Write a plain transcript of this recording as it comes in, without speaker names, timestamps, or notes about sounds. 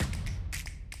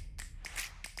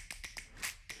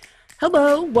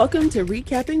Hello, welcome to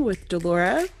Recapping with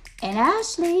Delora and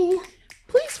Ashley.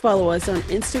 Please follow us on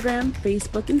Instagram,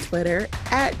 Facebook, and Twitter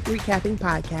at Recapping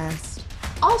Podcast.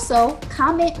 Also,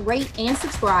 comment, rate, and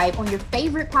subscribe on your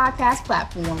favorite podcast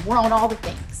platform. We're on all the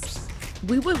things.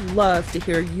 We would love to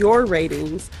hear your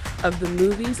ratings of the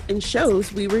movies and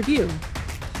shows we review.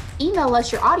 Email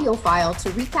us your audio file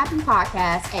to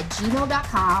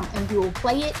recappingpodcast@gmail.com and we will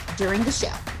play it during the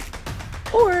show.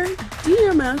 Or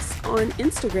DM us on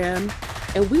Instagram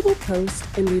and we will post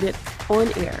and read it on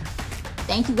air.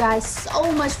 Thank you guys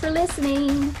so much for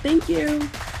listening. Thank you.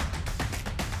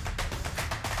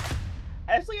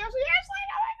 Ashley, oh my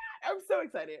God, I'm so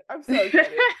excited.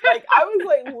 Like, I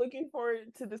was looking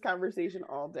forward to this conversation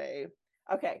all day.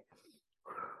 Okay.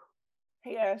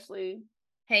 Hey, Ashley.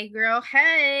 Hey, girl.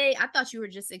 Hey. I thought you were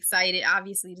just excited,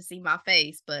 obviously, to see my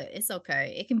face, but it's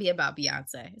okay. It can be about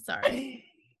Beyonce. It's all right.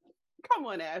 Come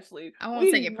on, Ashley. I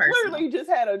won't take it personal. We literally just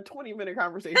had a 20-minute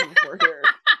conversation before here.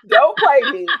 Don't play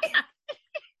me.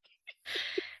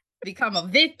 Become a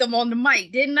victim on the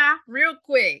mic, didn't I? Real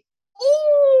quick.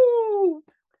 Ooh.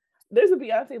 There's a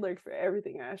Beyonce lyric for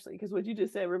everything, Ashley, because what you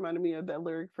just said reminded me of that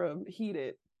lyric from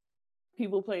Heated.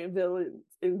 People playing villains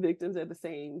and victims at the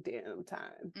same damn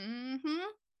time. Mm-hmm.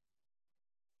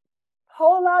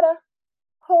 Whole lotta.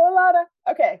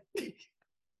 Okay.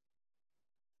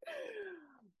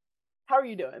 How are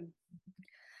you doing?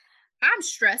 I'm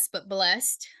stressed but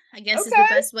blessed, I guess is the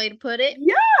best way to put it.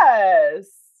 Yes.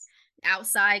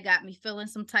 Outside got me feeling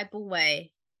some type of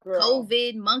way. Girl.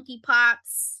 COVID,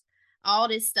 monkeypox, all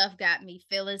this stuff got me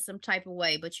feeling some type of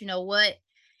way. But you know what?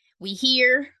 We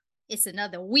here. It's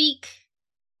another week.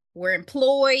 We're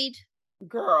employed.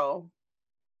 Girl.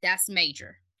 That's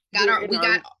major. We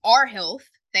got our health,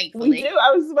 thankfully. We do.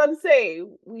 I was about to say,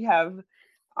 we have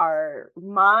our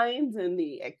minds and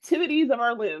the activities of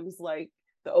our limbs, like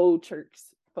the old church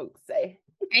folks say.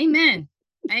 Amen.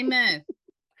 Amen.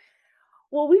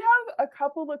 Well, we have a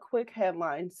couple of quick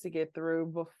headlines to get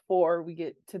through before we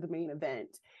get to the main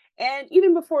event. And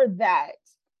even before that,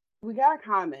 we got a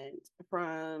comment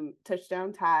from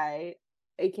Touchdown Ty,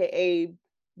 aka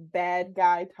Bad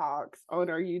Guy Talks on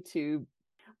our YouTube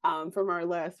from our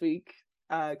last week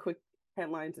quick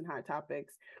headlines and hot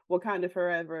topics. Wakanda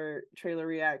Forever trailer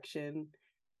reaction.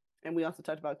 And we also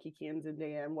talked about Kiki and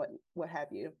Zendaya and what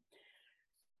have you.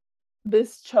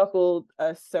 This chuckled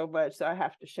us so much, so I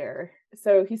have to share.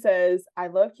 So he says, I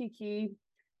love Kiki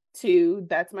too.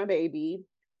 That's my baby.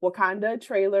 Wakanda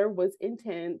trailer was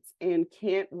intense and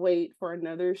can't wait for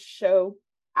another show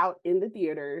out in the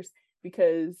theaters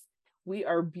because we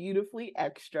are beautifully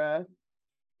extra.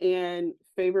 And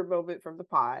favorite moment from the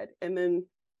pod. And then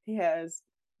he has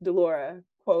Delora,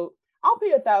 quote, I'll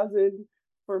pay $1,000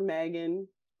 for Megan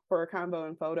for a combo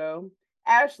and photo.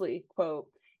 Ashley, quote,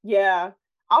 yeah,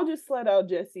 I'll just let out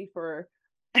Jesse for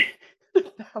 $1,000.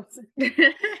 And then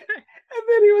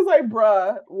he was like,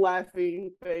 bruh,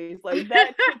 laughing face. Like,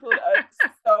 that tickled us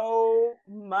so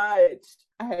much.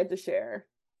 I had to share.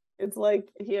 It's like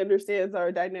he understands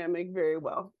our dynamic very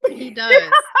well. He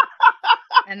does.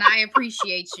 And I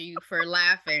appreciate you for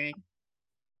laughing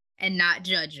and not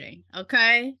judging.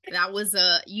 Okay. That was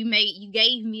you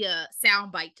gave me a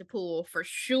soundbite to pull for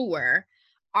sure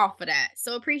off of that.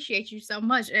 So appreciate you so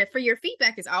much. For your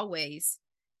feedback as always.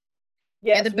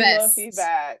 Yes, the best. Love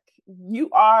feedback. You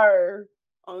are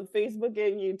on Facebook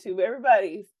and YouTube.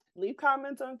 Everybody, leave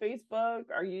comments on Facebook,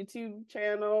 our YouTube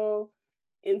channel,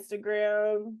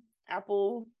 Instagram,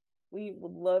 Apple. We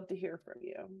would love to hear from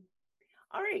you.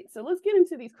 All right, so let's get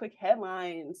into these quick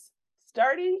headlines.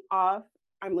 Starting off,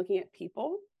 I'm looking at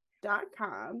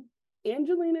people.com.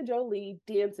 Angelina Jolie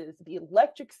dances the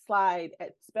electric slide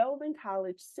at Spelman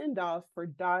College send-off for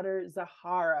daughter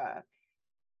Zahara.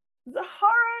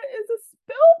 Zahara is a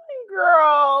Spelman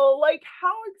girl. Like,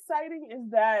 how exciting is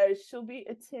that? She'll be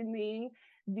attending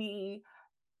the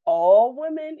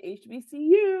all-women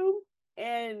HBCU,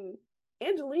 and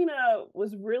Angelina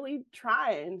was really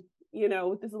trying,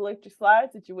 with this electric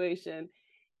slide situation.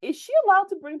 Is she allowed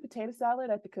to bring potato salad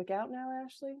at the cookout now,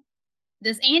 Ashley?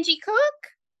 Does Angie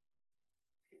cook?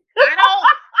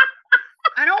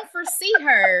 I don't foresee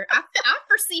her. I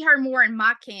foresee her more in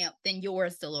my camp than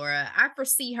yours, Delora. I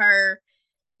foresee her,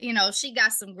 she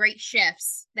got some great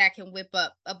chefs that can whip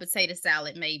up a potato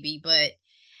salad maybe, but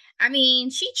I mean,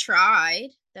 she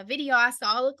tried. The video I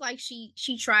saw looked like she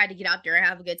tried to get out there and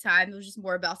have a good time. It was just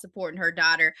more about supporting her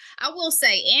daughter. I will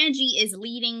say Angie is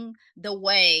leading the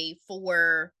way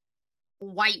for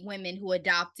white women who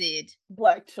adopted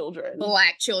black children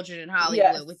in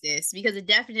Hollywood with this, because it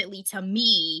definitely, to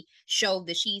me, showed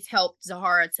that she's helped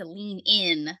Zahara to lean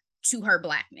in to her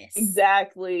blackness.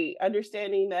 Exactly.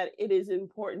 Understanding that it is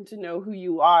important to know who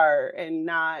you are, and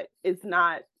it's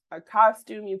not a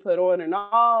costume you put on and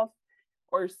off,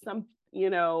 or some,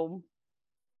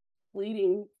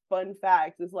 fleeting fun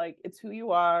facts. It's like, it's who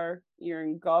you are. You're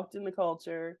engulfed in the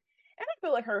culture. And I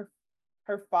feel like her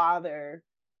father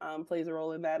plays a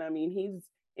role in that. I mean, he's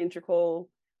integral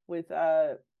with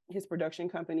his production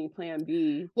company Plan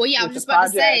B. Well, yeah, I was just about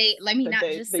to say, let me not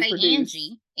just say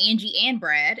produce. Angie and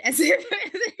Brad, as if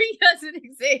he doesn't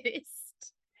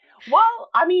exist. Well,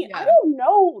 I mean, I don't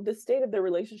know the state of their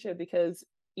relationship because,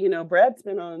 Brad's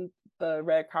been on the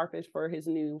red carpet for his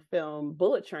new film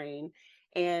Bullet Train,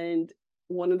 and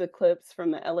one of the clips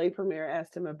from the LA premiere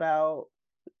asked him about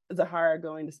Zahara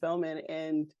going to Spelman,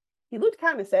 and he looked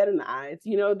kind of sad in the eyes.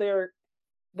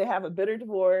 They have a bitter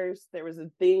divorce. There was a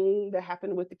thing that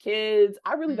happened with the kids.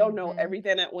 I really don't know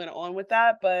everything that went on with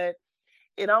that, but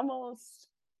it almost,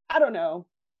 I don't know.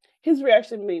 His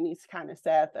reaction made me kind of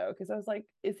sad though, because I was like,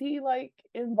 is he like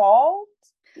involved?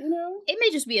 It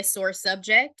may just be a sore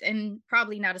subject, and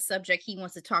probably not a subject he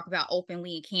wants to talk about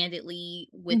openly and candidly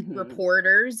with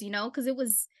reporters, because it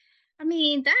was, I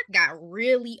mean, that got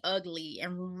really ugly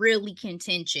and really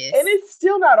contentious. And it's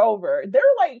still not over. They're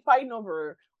like fighting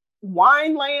over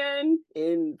wine land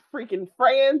in freaking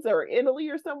France or Italy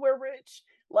or somewhere rich.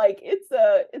 Like it's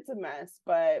a mess,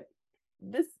 but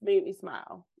this made me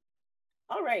smile.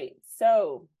 All right,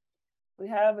 so we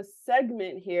have a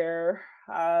segment here.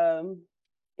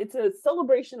 It's a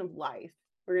celebration of life.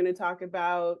 We're going to talk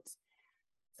about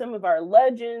some of our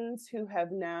legends who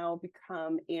have now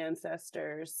become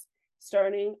ancestors,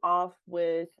 starting off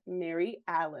with Mary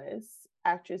Alice,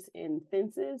 actress in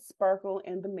Fences, Sparkle,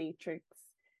 and The Matrix,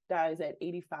 dies at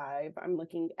 85. I'm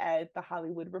looking at The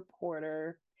Hollywood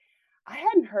Reporter. I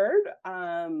hadn't heard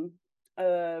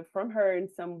from her in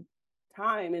some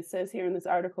time. It says here in this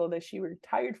article that she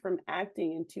retired from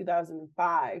acting in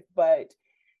 2005, but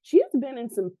she has been in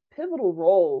some pivotal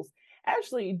roles.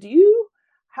 Ashley, do you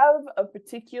have a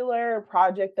particular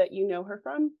project that you know her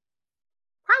from?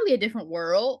 Probably A Different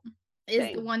World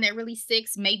is the one that really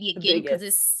sticks. Maybe again because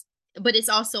it's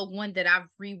also one that I've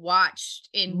rewatched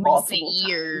in recent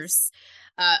years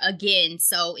again,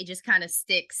 so it just kind of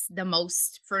sticks the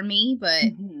most for me. But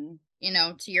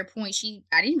to your point,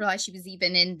 I didn't realize she was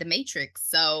even in The Matrix.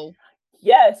 So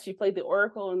yes, she played the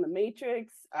Oracle in The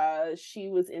Matrix. She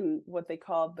was in what they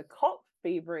called the cult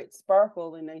favorite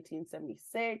Sparkle in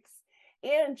 1976,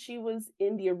 and she was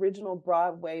in the original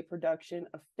Broadway production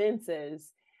of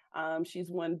Fences. She's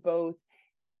won both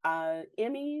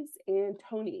Emmys and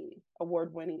Tony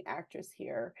award-winning actress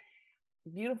here.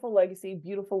 Beautiful legacy,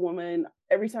 beautiful woman.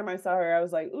 Every time I saw her, I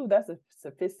was like, ooh, that's a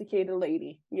sophisticated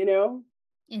lady,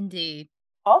 Indeed.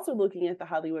 Also looking at The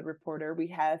Hollywood Reporter, we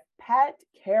have Pat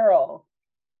Carroll,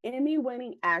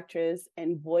 Emmy-winning actress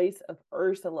and voice of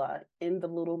Ursula in The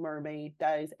Little Mermaid,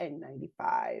 dies at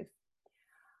 95.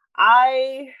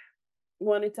 I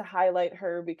wanted to highlight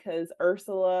her because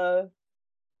Ursula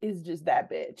is just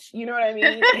that bitch. You know what I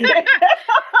mean?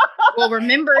 Well,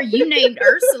 remember you named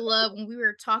Ursula when we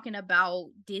were talking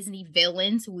about Disney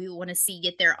villains we want to see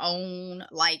get their own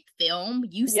like film.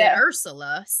 You said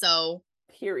Ursula, so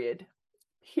period,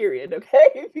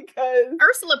 okay? Because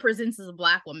Ursula presents as a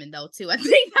Black woman though too. I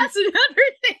think that's another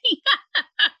thing.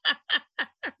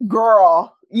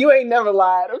 Girl, you ain't never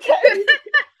lied, okay?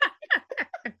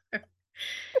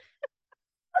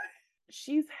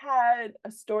 She's had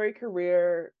a storied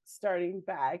career starting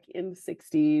back in the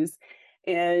 60s,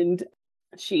 and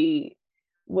she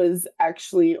was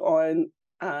actually on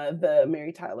the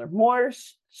Mary Tyler Moore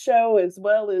show, as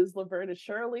well as Laverne and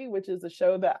Shirley, which is a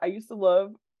show that I used to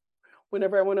love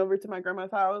whenever I went over to my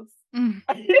grandma's house.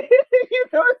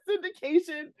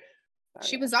 Syndication.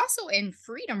 She was also in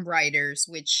Freedom Writers,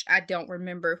 which I don't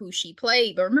remember who she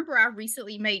played, but remember I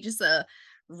recently made just a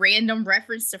random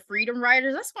reference to Freedom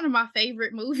Writers. That's one of my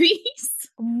favorite movies.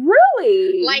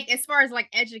 Really? Like as far as like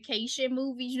education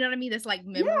movies, you know what I mean? That's like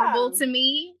memorable to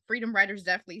me. Freedom Writers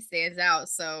definitely stands out.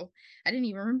 So I didn't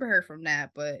even remember her from that,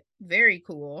 but very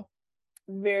cool.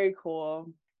 Very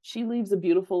cool. She leaves a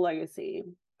beautiful legacy.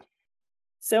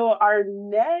 So our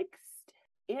next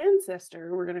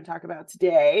ancestor we're going to talk about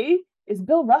today is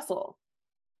Bill Russell,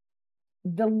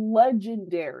 the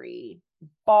legendary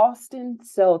Boston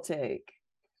Celtic,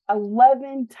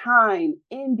 11-time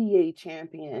NBA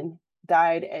champion,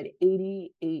 died at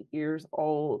 88 years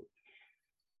old.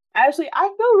 Actually, I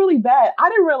feel really bad. I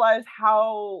didn't realize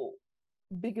how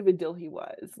big of a deal he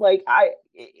was. Like, I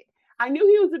knew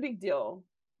he was a big deal,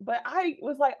 but I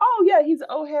was like, oh yeah, he's an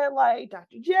old head like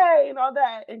Dr. J and all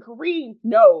that, and Kareem.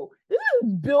 No, this is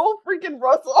Bill freaking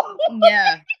Russell.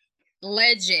 Yeah.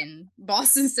 legend.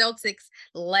 Boston Celtics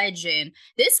legend.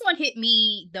 This one hit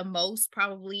me the most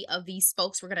probably of these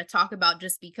folks we're going to talk about,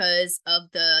 just because of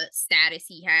the status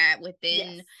he had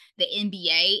within the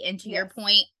NBA. And to your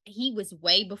point, he was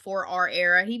way before our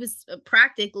era. He was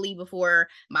practically before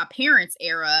my parents'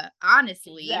 era,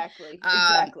 honestly.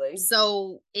 Exactly.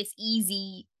 So it's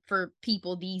easy for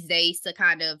people these days to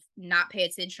kind of not pay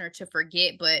attention or to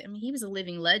forget, but I mean, he was a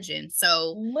living legend.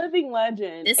 So living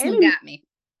legend. This one got me.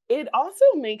 It also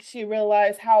makes you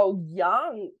realize how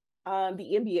young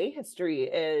the NBA history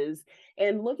is.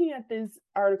 And looking at this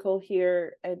article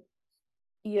here at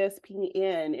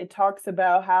ESPN, it talks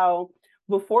about how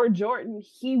before Jordan,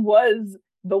 he was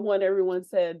the one everyone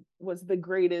said was the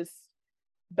greatest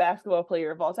basketball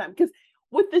player of all time. Because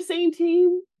with the same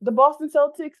team, the Boston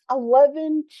Celtics,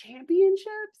 11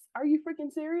 championships. Are you freaking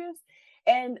serious?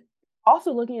 And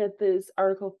also looking at this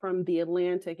article from The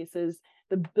Atlantic, it says,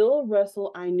 the Bill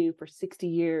Russell I Knew for 60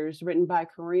 Years, written by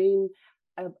Kareem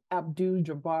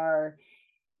Abdul-Jabbar.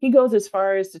 He goes as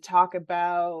far as to talk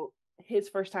about his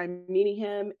first time meeting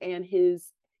him and his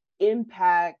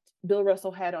impact Bill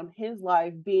Russell had on his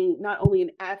life, being not only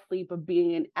an athlete, but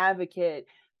being an advocate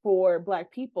for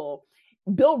Black people.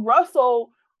 Bill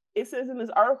Russell, it says in this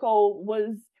article,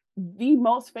 was the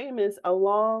most famous,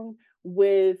 along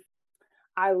with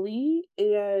Ali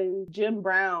and Jim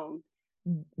Brown.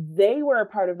 They were a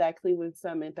part of that Cleveland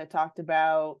summit that talked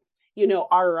about,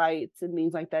 our rights and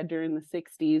things like that during the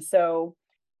 60s. So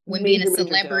when being a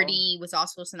celebrity was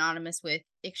also synonymous with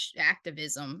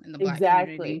activism in the Black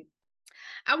community.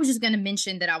 I was just going to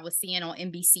mention that I was seeing on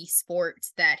NBC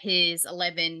Sports that his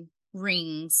 11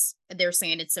 rings, they're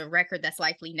saying it's a record that's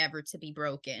likely never to be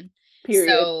broken. Period.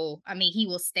 So, I mean, he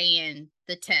will stand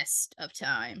the test of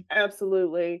time.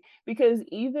 Absolutely. Because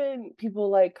even people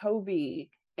like Kobe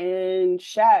and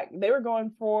Shaq, they were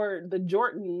going for the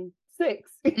Jordan 6.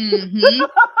 Mm-hmm.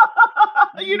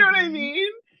 You know what I mean?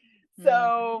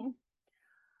 So,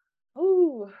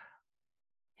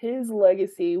 his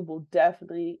legacy will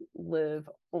definitely live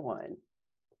on.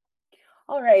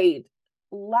 All right.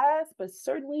 Last but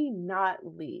certainly not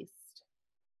least,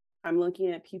 I'm looking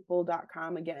at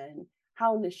people.com again.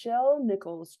 How Nichelle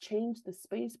Nichols changed the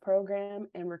space program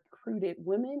and recruited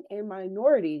women and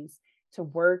minorities to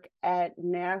work at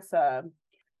NASA.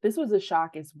 This was a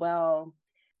shock as well.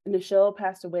 Nichelle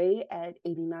passed away at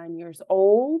 89 years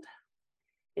old.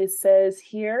 It says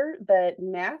here that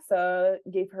NASA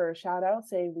gave her a shout out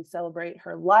saying we celebrate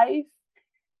her life.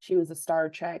 She was a Star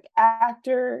Trek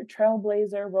actor,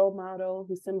 trailblazer, role model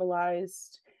who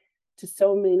symbolized to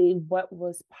so many what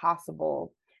was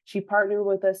possible. She partnered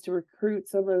with us to recruit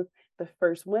some of the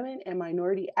first women and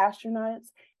minority astronauts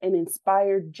and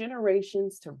inspired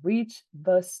generations to reach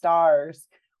the stars.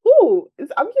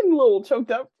 I'm getting a little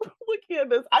choked up looking at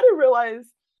this. I didn't realize,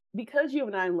 because you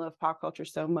and I love pop culture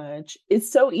so much,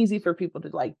 it's so easy for people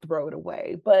to throw it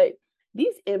away. But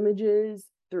these images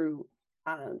through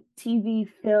TV,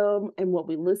 film, and what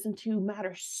we listen to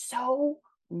matter so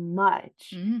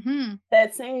much. Mm-hmm.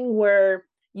 That saying where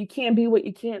you can't be what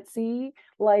you can't see,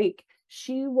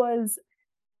 she was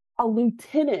a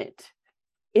lieutenant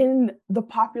in the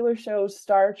popular show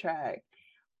Star Trek.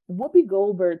 Whoopi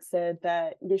Goldberg said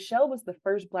that Nichelle was the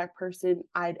first Black person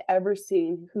I'd ever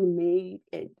seen who made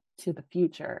it to the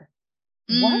future.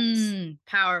 What?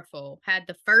 Powerful. Had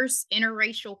the first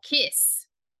interracial kiss.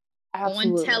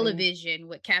 Absolutely. On television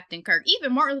with Captain Kirk.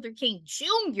 Even Martin Luther King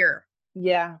Jr.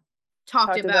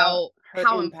 talked about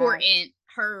how impact. Important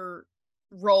her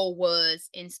role was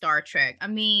in Star Trek. I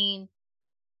mean,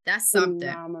 that's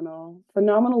something.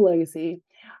 Phenomenal legacy.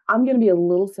 I'm going to be a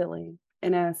little silly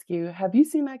and ask you, have you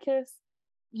seen that kiss?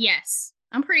 Yes,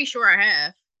 I'm pretty sure I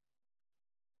have.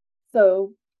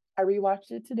 So I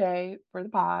rewatched it today for the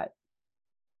pod.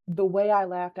 The way I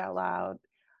laughed out loud.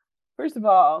 First of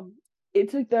all, it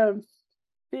took them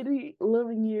 50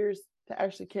 living years to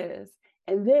actually kiss.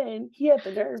 And then he had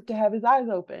the nerve to have his eyes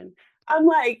open. I'm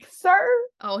like, sir?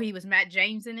 Oh, he was Matt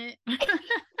James in it?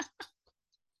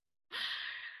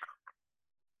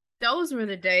 Those were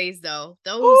the days, though.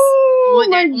 That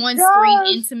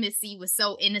on-screen intimacy was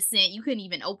so innocent. You couldn't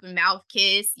even open mouth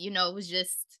kiss. It was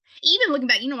just, even looking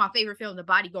back, my favorite film, The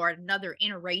Bodyguard, another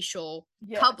interracial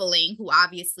coupling who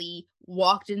obviously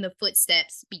walked in the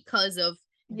footsteps because of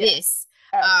this.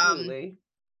 Absolutely.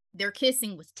 Their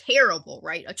kissing was terrible,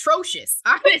 right? Atrocious,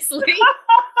 honestly.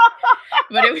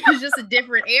 But it was just a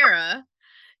different era.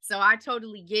 So I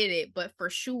totally get it. But for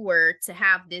sure, to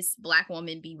have this Black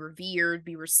woman be revered,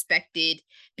 be respected,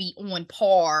 be on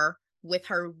par with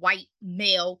her white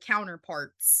male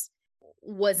counterparts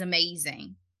was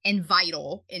amazing. and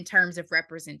vital in terms of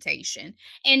representation.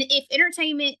 And if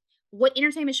what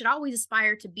entertainment should always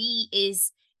aspire to be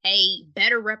is a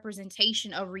better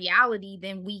representation of reality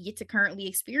than we get to currently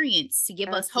experience, to give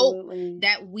us hope Absolutely.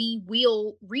 that we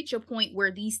will reach a point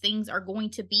where these things are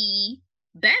going to be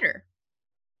better,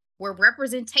 where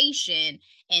representation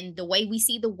and the way we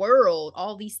see the world,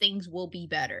 all these things will be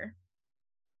better.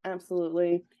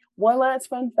 Absolutely. One last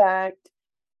fun fact.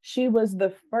 She was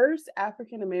the first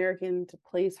African American to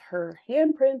place her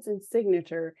handprints and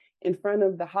signature in front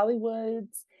of the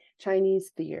Hollywood's Chinese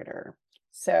Theater.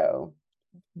 So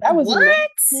that was in What?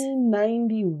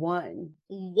 1991.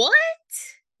 What?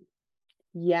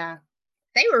 Yeah.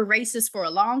 They were racist for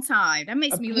a long time. That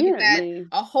makes me look at that Apparently.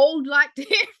 a whole lot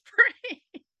different.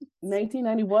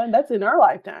 1991. That's in our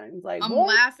lifetimes. Like, I'm what?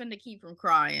 laughing to keep from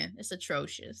crying. It's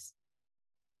atrocious.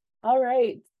 All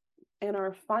right. And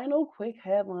our final quick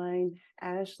headline,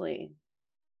 Ashley.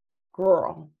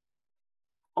 Girl.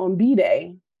 On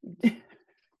B-Day,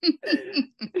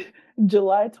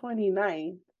 July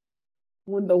 29th,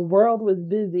 when the world was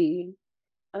busy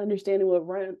understanding what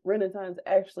Renaissance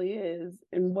actually is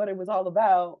and what it was all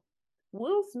about,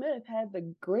 Will Smith had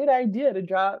the great idea to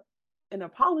drop an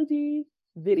apology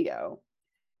video.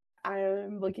 I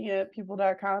am looking at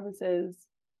people.com and says,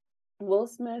 Will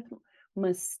Smith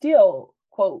must still,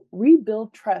 quote,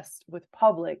 rebuild trust with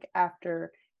public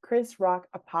after Chris Rock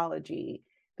apology.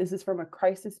 This is from a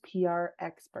crisis PR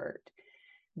expert.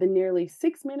 The nearly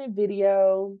 6-minute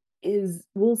video is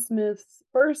Will Smith's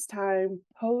first time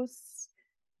post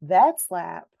that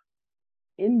slap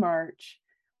in March,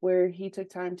 where he took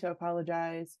time to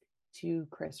apologize to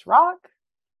Chris Rock,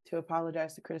 to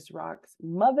apologize to Chris Rock's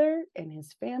mother and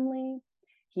his family.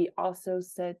 He also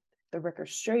set the record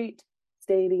straight,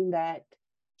 stating that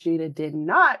Jada did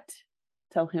not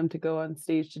tell him to go on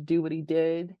stage to do what he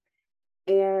did.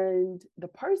 And the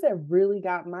parts that really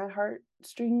got my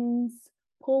heartstrings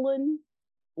pulling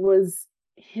was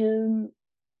him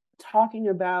talking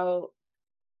about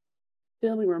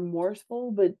feeling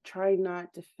remorseful, but trying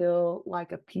not to feel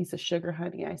like a piece of sugar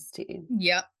honey iced tea.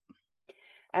 Yep.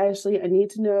 Ashley, I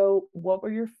need to know, what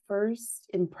were your first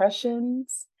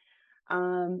impressions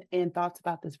and thoughts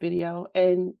about this video?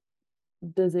 And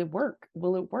does it work?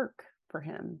 Will it work for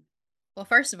him? Well,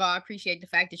 first of all, I appreciate the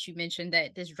fact that you mentioned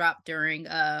that this dropped during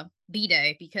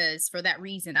B-Day, because for that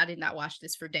reason, I did not watch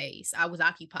this for days. I was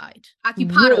occupied.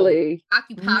 Really?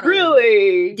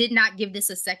 Really? Did not give this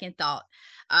a second thought.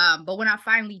 But when I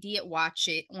finally did watch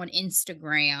it on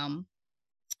Instagram,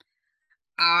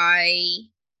 I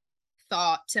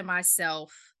thought to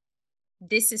myself,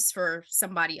 this is for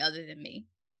somebody other than me,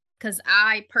 because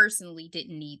I personally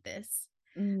didn't need this.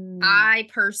 I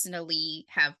personally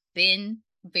have been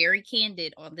very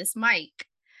candid on this mic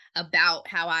about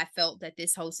how I felt that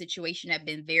this whole situation had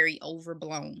been very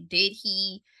overblown. Did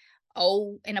he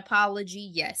owe an apology?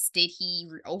 Yes. Did he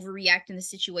overreact in the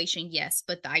situation? Yes.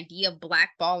 But the idea of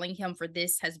blackballing him for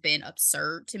this has been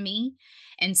absurd to me.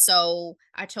 And so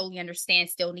I totally understand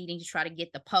still needing to try to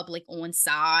get the public on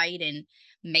side and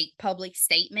make public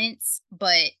statements,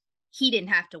 but he didn't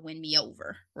have to win me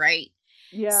over, right?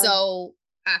 Yeah. So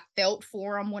I felt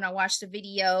for him when I watched the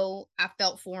video. I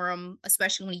felt for him,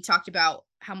 especially when he talked about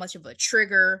how much of a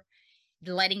trigger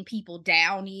letting people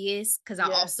down is, because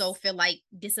I also feel like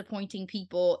disappointing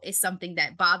people is something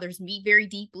that bothers me very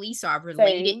deeply. So I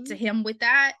related to him with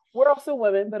that. We're also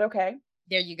women, but okay.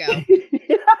 There you go.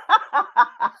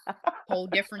 Whole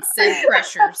different set of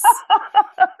pressures.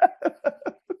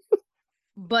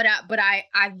 But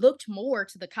I looked more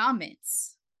to the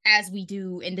comments, as we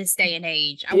do in this day and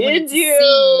age. I wanted to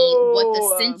see what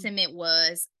the sentiment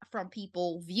was from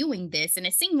people viewing this. And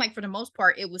it seemed like for the most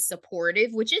part, it was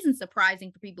supportive, which isn't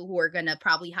surprising for people who are going to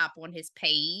probably hop on his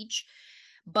page.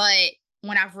 But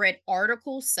when I've read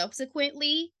articles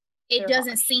subsequently, it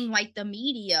doesn't seem like the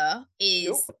media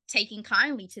is taking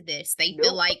kindly to this. They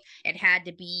feel like it had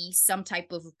to be some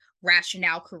type of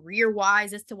rationale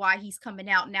career-wise as to why he's coming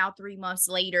out now 3 months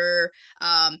later.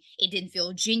 It didn't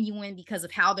feel genuine because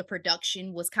of how the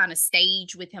production was kind of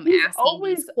staged with him asking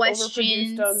these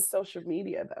questions. Overproduced on social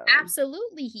media, though.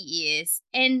 Absolutely, he is.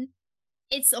 And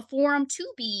it's a forum to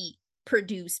be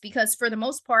produced, because for the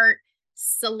most part,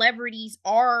 celebrities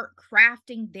are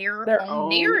crafting their own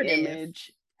narrative.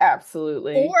 Image.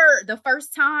 Absolutely. For the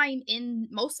first time in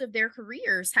most of their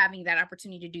careers, having that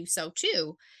opportunity to do so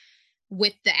too,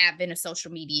 with the advent of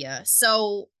social media.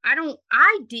 So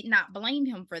I did not blame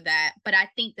him for that. But I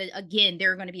think that, again,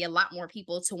 there are going to be a lot more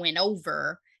people to win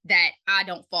over that I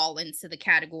don't fall into the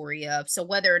category of. So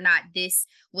whether or not this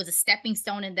was a stepping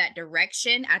stone in that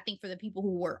direction, I think for the people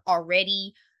who were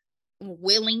already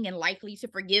willing and likely to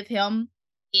forgive him,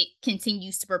 it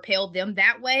continues to propel them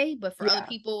that way. But for other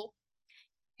people,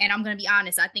 and I'm going to be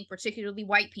honest, I think particularly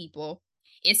white people,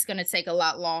 it's going to take a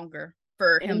lot longer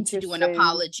for him to do an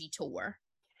apology tour.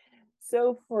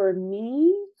 So for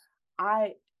me,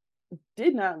 I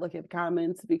did not look at the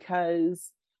comments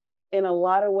because in a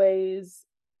lot of ways,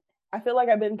 I feel like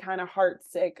I've been kind of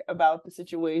heartsick about the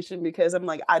situation because I'm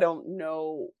like, I don't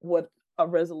know what a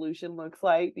resolution looks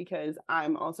like, because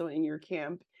I'm also in your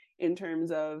camp in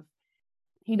terms of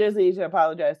he doesn't need to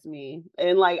apologize to me.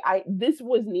 And like, this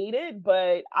was needed,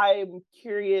 but I'm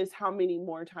curious how many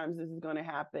more times this is going to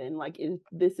happen. Like,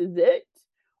 this is it?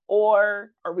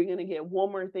 Or are we going to get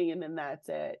one more thing and then that's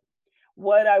it?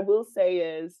 What I will say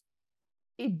is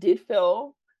it did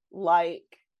feel like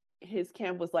his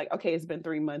camp was like, okay, it's been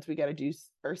 3 months. We got to do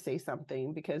or say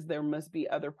something, because there must be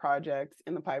other projects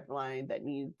in the pipeline that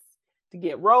needs to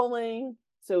get rolling.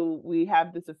 So we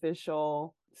have this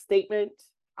official statement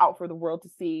out for the world to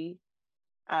see.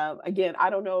 Again, I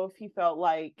don't know if he felt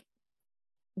like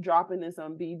dropping this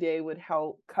on B-Day would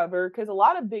help cover, because a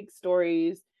lot of big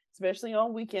stories, especially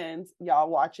on weekends, y'all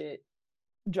watch it,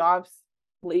 drops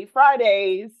late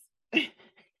Fridays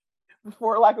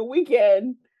before like a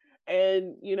weekend.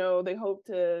 And, you know, they hope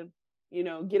to, you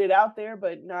know, get it out there,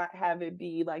 but not have it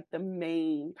be like the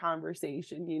main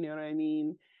conversation. You know what I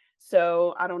mean?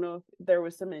 So I don't know if there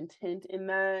was some intent in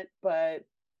that, but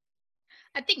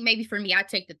I think maybe for me, I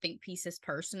take the think pieces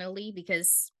personally,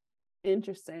 because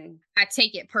interesting. I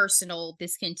take it personal,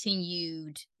 this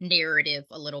continued narrative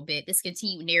a little bit. This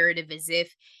continued narrative as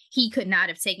if he could not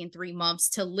have taken 3 months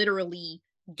to literally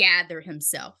gather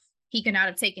himself. He could not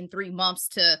have taken 3 months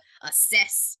to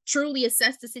truly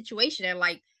assess the situation. And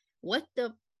like, what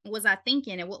was I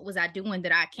thinking and what was I doing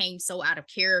that I came so out of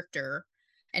character?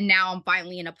 And now I'm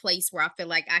finally in a place where I feel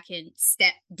like I can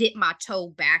dip my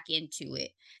toe back into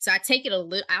it. So I take it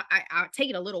I take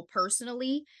it a little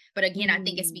personally, but again, I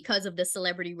think it's because of the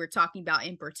celebrity we're talking about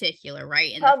in particular,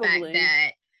 right? And the fact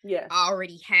that I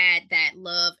already had that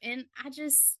love. And I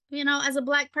just, you know, as a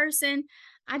Black person,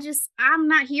 I'm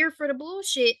not here for the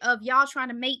bullshit of y'all trying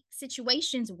to make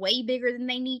situations way bigger than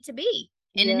they need to be.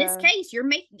 And in this case,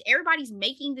 everybody's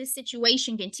making this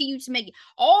situation continue to make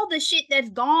all the shit that's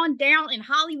gone down in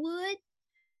Hollywood.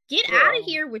 Get out of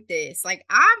here with this. Like,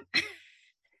 I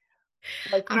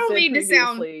don't mean to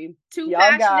sound too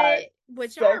passionate,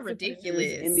 but y'all are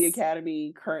ridiculous. In the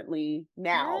Academy currently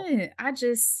now. Yeah,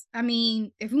 I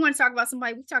mean, if we want to talk about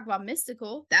somebody, we talk about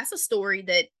Mystical. That's a story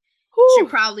that should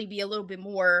probably be a little bit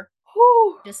more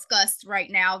discussed right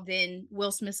now than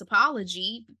Will Smith's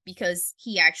apology, because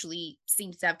he actually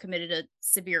seems to have committed a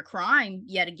severe crime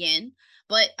yet again.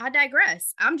 But I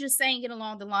digress. I'm just saying it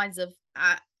along the lines of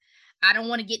I don't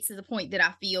want to get to the point that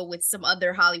I feel with some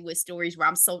other Hollywood stories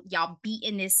where y'all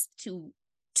beating this too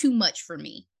much for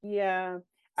me. Yeah.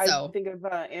 I think of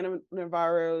Anna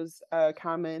Navarro's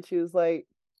comment. She was like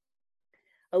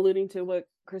alluding to what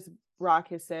Chris Rock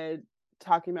has said,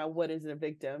 talking about what is a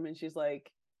victim. And she's like,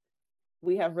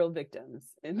 we have real victims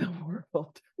in the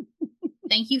world.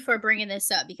 Thank you for bringing this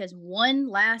up, because one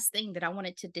last thing that I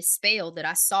wanted to dispel that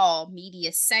I saw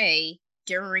media say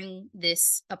during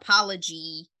this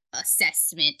apology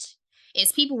assessment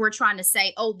is people were trying to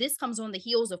say, oh, this comes on the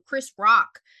heels of Chris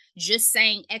Rock just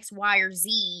saying X, Y, or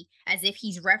Z as if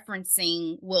he's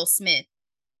referencing Will Smith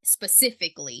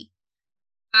specifically.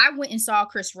 I went and saw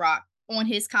Chris Rock on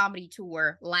his comedy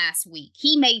tour last week.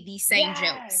 He made these same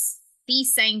jokes.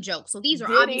 So these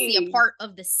are obviously a part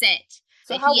of the set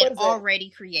that he had already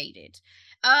created.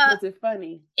 Was it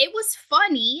funny? It was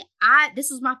funny. This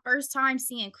was my first time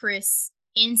seeing Chris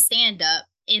in stand-up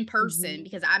in person,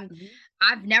 because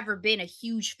I've never been a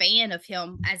huge fan of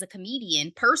him as a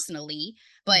comedian personally,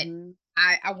 but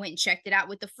I went and checked it out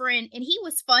with a friend, and he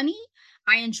was funny.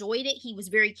 I enjoyed it. He was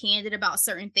very candid about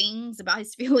certain things, about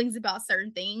his feelings about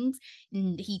certain things.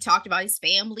 And he talked about his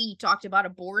family. He talked about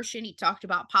abortion. He talked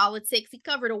about politics. He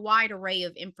covered a wide array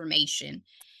of information,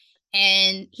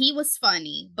 and he was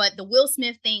funny. But the Will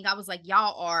Smith thing, I was like,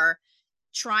 y'all are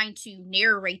trying to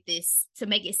narrate this to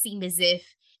make it seem as if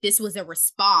this was a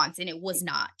response, and it was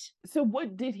not. So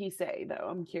what did he say, though?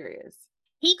 I'm curious.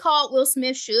 He called Will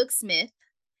Smith Suge Smith.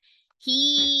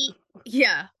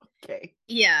 Okay.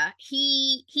 Yeah.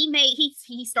 He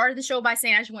started the show by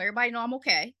saying, I just want everybody to know I'm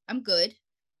okay. I'm good.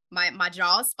 My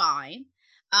jaw is fine.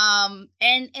 And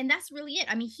that's really it.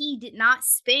 I mean, he did not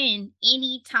spend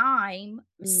any time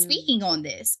speaking on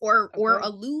this or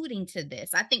alluding to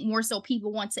this. I think more so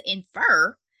people want to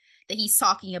infer that he's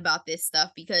talking about this stuff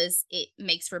because it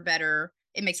makes for a better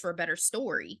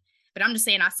story. But I'm just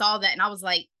saying, I saw that and I was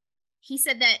like, he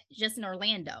said that just in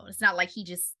Orlando. It's not like he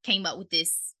just came up with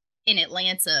this in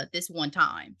Atlanta this one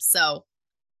time. So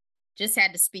just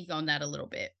had to speak on that a little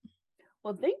bit.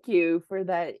 Well, thank you for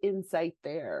that insight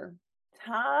there.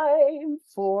 Time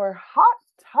for hot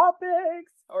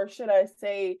topics, or should I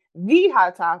say the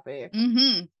hot topic?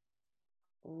 Mm-hmm.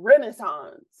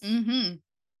 Renaissance. Mm-hmm.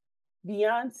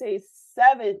 Beyonce's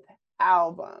 7th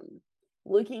album.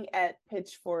 Looking at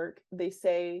Pitchfork, they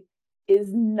say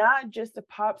is not just a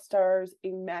pop star's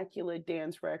immaculate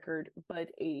dance record, but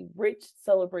a rich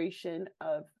celebration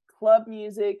of club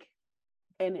music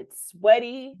and its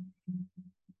sweaty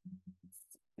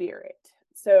spirit.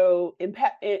 So,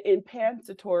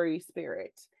 impensatory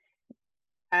spirit.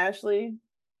 Ashley,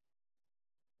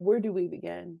 where do we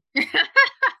begin?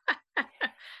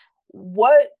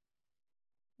 What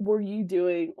were you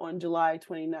doing on July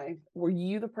 29th? Were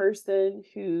you the person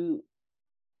who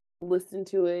listened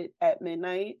to it at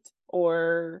midnight?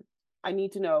 Or I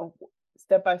need to know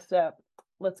step by step.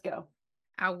 Let's go.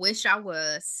 I wish I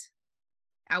was.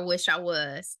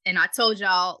 And I told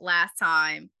y'all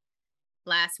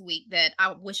last week that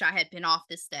I wish I had been off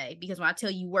this day, because when I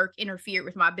tell you work interfered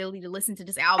with my ability to listen to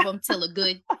this album till a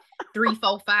good 3,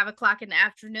 4, 5 o'clock in the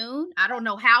afternoon. I don't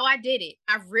know how I did it.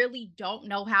 I really don't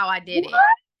know how I did it.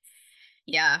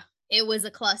 Yeah, it was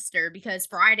a cluster because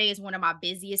Friday is one of my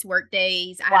busiest work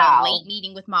days. I had a late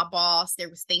meeting with my boss. There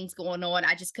was things going on.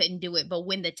 I just couldn't do it. But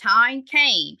when the time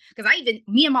came, because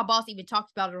me and my boss even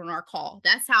talked about it on our call.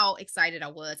 That's how excited I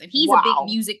was. And he's a big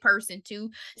music person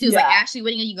too. So he was like, Ashley,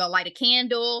 what are you gonna light a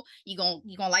candle? You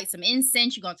gonna light some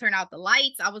incense? You gonna turn out the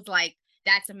lights? I was like,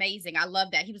 that's amazing. I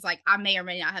love that. He was like, I may or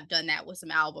may not have done that with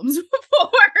some albums before.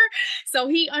 So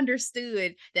he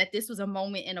understood that this was a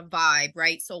moment and a vibe,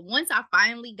 right? So once I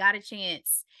finally got a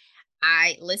chance,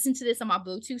 I listened to this on my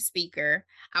Bluetooth speaker.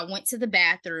 I went to the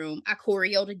bathroom. I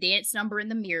choreoed a dance number in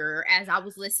the mirror as I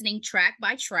was listening track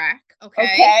by track.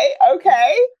 Okay.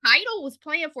 Tidal was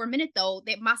playing for a minute though.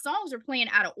 That my songs were playing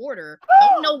out of order.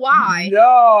 Don't know why.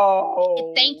 No.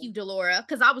 And thank you, Delora,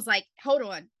 because I was like, hold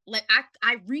on.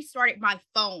 I restarted my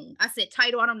phone. I said,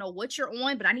 Tidal, I don't know what you're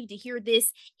on, but I need to hear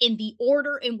this in the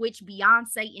order in which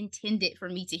Beyonce intended for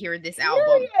me to hear this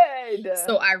album.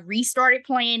 So I restarted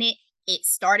playing it. It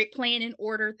started playing in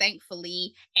order,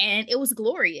 thankfully, and it was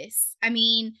glorious. I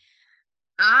mean,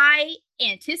 I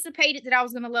anticipated that I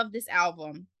was going to love this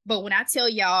album, but when I tell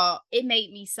y'all, it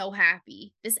made me so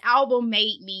happy. This album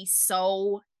made me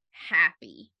so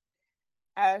happy.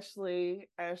 Ashley,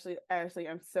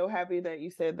 I'm so happy that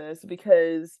you said this,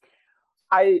 because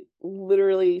I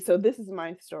literally, so this is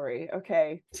my story,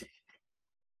 okay?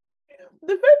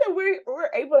 The fact that we're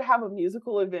able to have a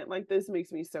musical event like this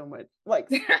makes me so much like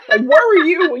where were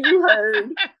you when you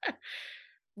heard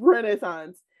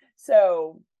Renaissance?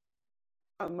 So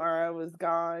Amara was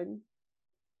gone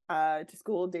to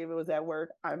school. David was at work.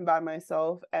 I'm by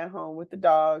myself at home with the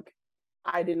dog.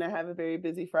 I did not have a very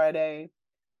busy Friday.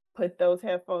 Put those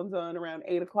headphones on around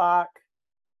 8 o'clock.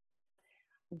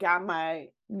 Got my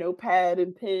notepad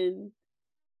and pen,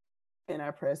 and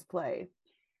I pressed play.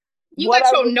 You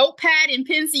got your notepad and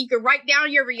pen so you can write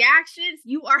down your reactions?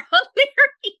 You are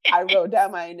hilarious. I wrote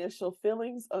down my initial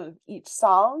feelings on each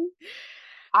song.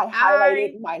 I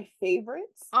highlighted my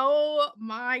favorites. Oh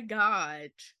my God.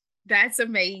 That's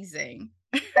amazing.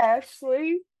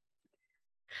 Ashley,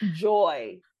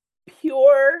 joy.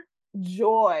 Pure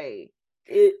joy.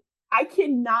 I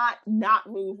cannot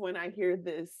not move when I hear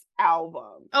this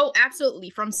album. Oh,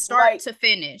 absolutely. From start to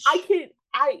finish.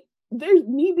 There's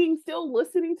me being still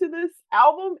listening to this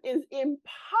album is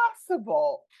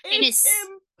impossible. It's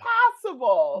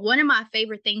impossible. One of my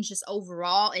favorite things just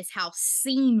overall is how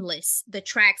seamless the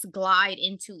tracks glide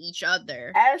into each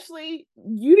other. Ashley,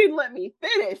 you didn't let me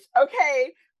finish.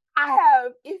 Okay.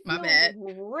 It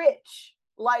feels rich.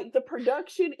 Like the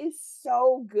production is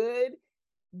so good.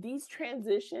 These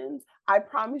transitions, I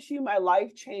promise you my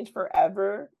life changed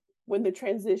forever when the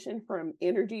transition from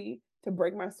Energy to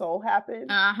Break My Soul happened.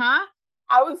 I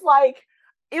was like,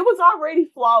 it was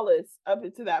already flawless up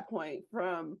until that point,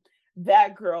 from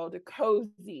That Girl to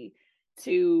Cozy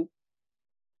to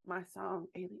my song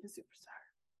Alien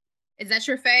Superstar. Is that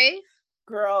your fave?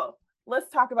 Girl, let's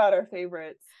talk about our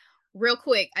favorites. Real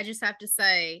quick, I just have to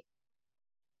say,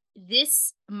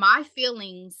 my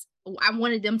feelings, I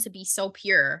wanted them to be so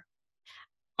pure.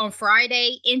 On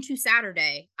Friday into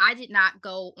Saturday, I did not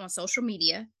go on social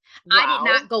media. Wow. I did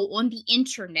not go on the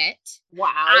internet.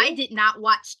 Wow. I did not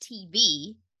watch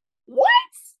TV. What?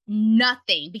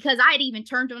 Nothing. Because I had even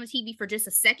turned on the TV for just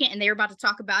a second and they were about to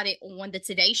talk about it on the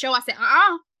Today Show. I said,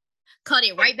 cut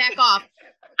it right back off.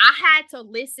 I had to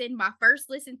listen my first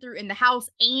listen through in the house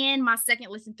and my second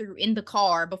listen through in the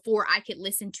car before I could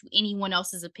listen to anyone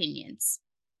else's opinions.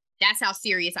 That's how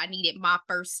serious I needed my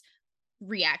first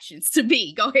reactions to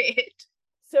be. Go ahead.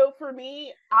 So for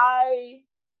me, I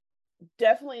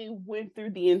definitely went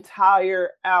through the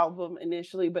entire album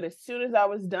initially, but as soon as I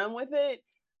was done with it,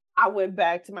 I went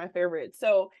back to my favorite.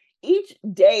 So each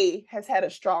day has had a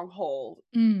stronghold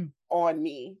on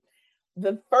me.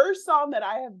 The first song that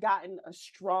I have gotten a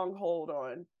stronghold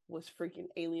on was freaking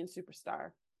Alien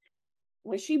Superstar.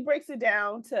 When she breaks it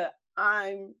down to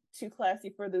I'm too classy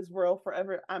for this world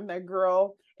forever, I'm that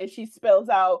girl, and she spells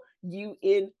out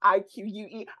UNIQUE, I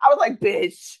was like,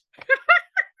 bitch.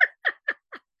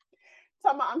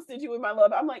 Talking about I'm stingy with my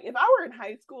love. I'm like, if I were in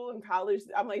high school and college,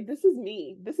 I'm like, this is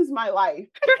me. This is my life.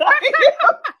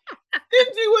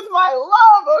 Stingy with my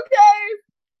love, okay?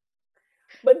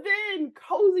 But then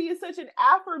cozy is such an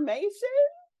affirmation.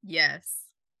 Yes.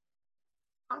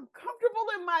 I'm comfortable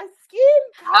in my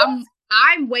skin.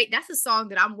 That's a song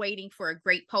that I'm waiting for a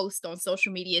great post on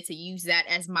social media to use that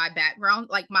as my background,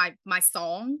 like my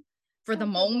song for the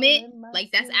moment.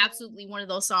 Like that's absolutely one of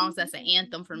those songs that's an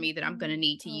anthem for me that I'm gonna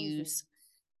need to use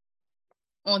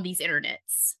on these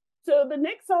internets. So the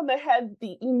next song that had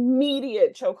the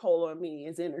immediate chokehold on me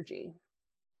is Energy.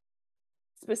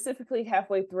 Specifically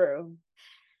halfway through.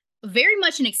 Very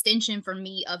much an extension for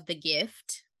me of The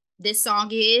Gift. This song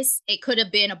is. It could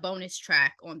have been a bonus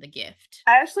track on The Gift.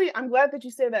 Actually, I'm glad that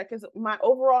you say that because my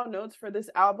overall notes for this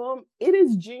album, it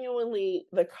is genuinely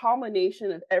the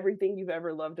culmination of everything you've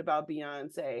ever loved about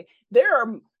Beyonce. There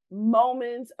are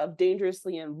moments of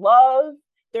Dangerously in Love.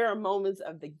 There are moments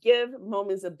of The Gift,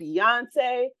 moments of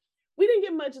Beyonce. We didn't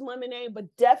get much Lemonade,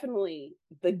 but definitely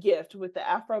The Gift with the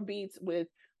Afro beats, with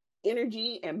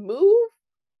Energy and Move.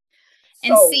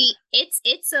 And see,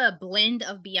 it's a blend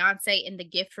of Beyonce and The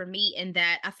Gift for me in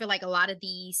that I feel like a lot of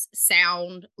these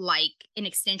sound like an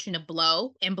extension of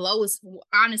Blow. And Blow is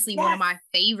honestly one of my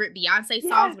favorite Beyonce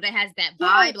songs, but it has that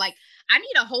vibe. Like, I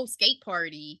need a whole skate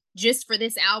party just for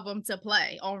this album to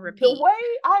play on repeat. The way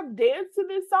I've danced to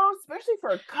this song, especially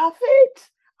for Cuff It,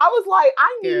 I was like,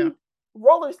 I need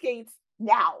roller skates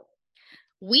now.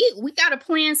 We gotta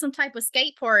plan some type of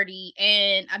skate party,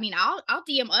 and I mean, I'll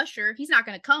DM Usher. He's not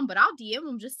gonna come, but I'll DM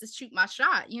him just to shoot my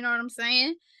shot. You know what I'm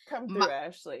saying? Come through,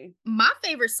 Ashley. My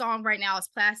favorite song right now is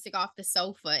 "Plastic Off the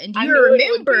Sofa," and do you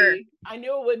remember? I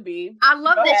knew it would be. I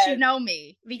love that you know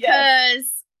me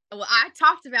because well, I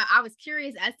talked about. I was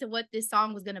curious as to what this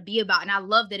song was gonna be about, and I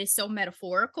love that it's so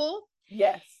metaphorical.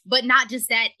 Yes, but not just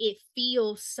that; it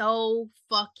feels so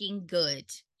fucking good.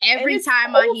 Every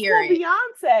time I hear it,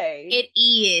 Beyonce. It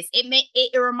is.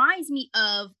 It reminds me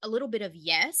of a little bit of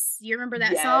Yes. You remember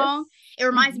that song? It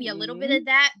reminds me a little bit of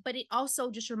that, but it also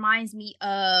just reminds me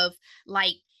of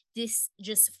like this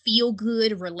just feel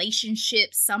good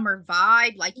relationship summer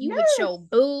vibe. Like you with your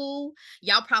boo,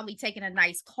 y'all probably taking a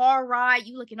nice car ride.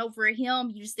 You looking over at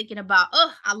him, you just thinking about,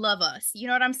 oh, I love us. You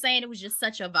know what I'm saying? It was just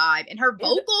such a vibe, and her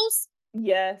vocals.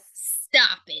 Yes.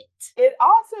 Stop it. It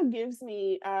also gives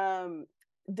me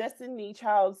Destiny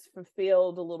Child's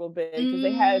Fulfilled a little bit because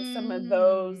they had some of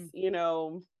those, you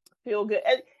know, feel good.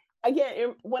 And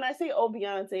again, when I say old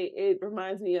Beyonce, it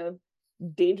reminds me of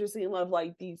Dangerously in Love,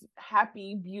 like these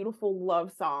happy, beautiful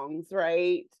love songs,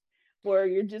 right? Where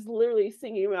you're just literally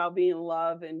singing about being in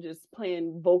love and just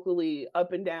playing vocally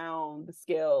up and down the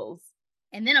scales.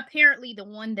 And then apparently the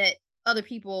one that other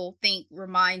people think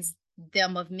reminds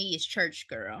them of me is Church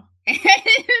Girl.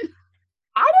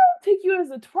 I don't take you as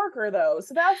a twerker though,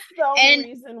 so that's the only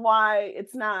reason why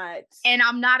it's not. And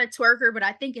I'm not a twerker, but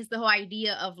I think it's the whole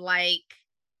idea of like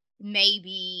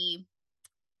maybe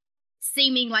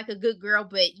seeming like a good girl,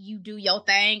 but you do your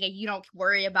thing and you don't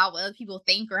worry about what other people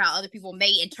think or how other people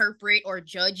may interpret or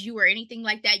judge you or anything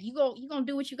like that. You gonna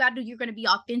do what you gotta do. You're gonna be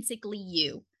authentically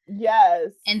you.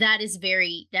 Yes. And that is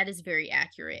very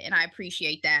accurate, and I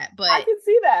appreciate that. But I can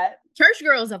see that. Church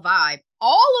Girl is a vibe.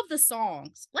 All of the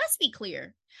songs, let's be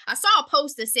clear. I saw a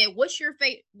post that said, what's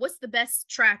the best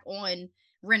track on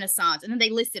Renaissance? And then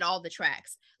they listed all the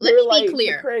tracks. Let me be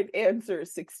clear. The correct answer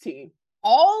is 16.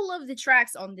 All of the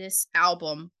tracks on this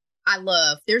album, I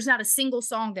love. There's not a single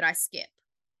song that I skip.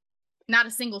 Not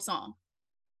a single song.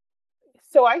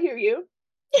 So I hear you.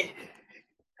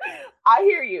 I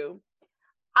hear you.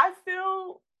 I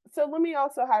feel, so let me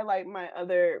also highlight my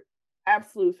other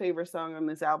absolute favorite song on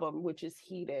this album, which is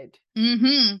Heated.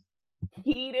 Mm-hmm.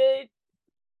 Heated.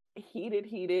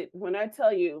 When I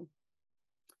tell you,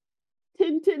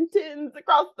 10 10 10s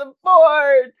across the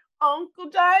board. Uncle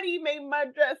Johnny made my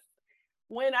dress.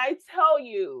 When I tell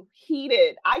you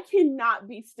Heated, I cannot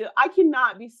be still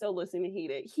listening to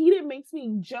Heated. Heated makes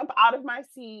me jump out of my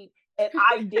seat and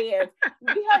I dance.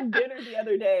 We had dinner the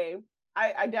other day.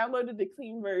 I downloaded the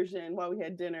clean version while we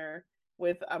had dinner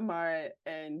with Amara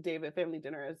and David, family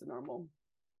dinner as normal.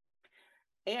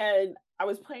 And I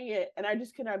was playing it and I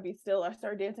just could not be still. I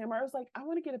started dancing. Amara was like, I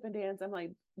want to get up and dance. I'm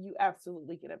like, you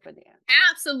absolutely get up and dance.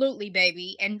 Absolutely,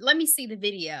 baby. And let me see the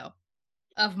video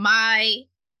of my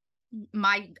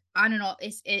I don't know,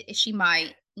 is she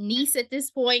my niece at this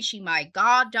point? She my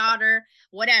goddaughter,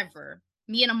 whatever.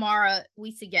 Me and Amara,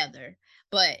 we together.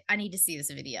 But I need to see this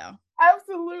video.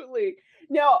 Absolutely.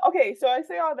 No, okay, so I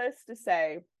say all this to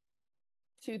say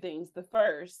two things. The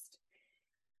first,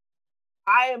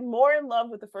 I am more in love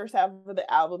with the first half of the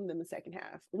album than the second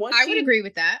half. I would agree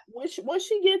with that. Once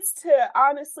she gets to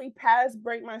honestly past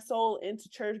Break My Soul into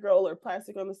Church Girl or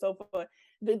Plastic on the Sofa,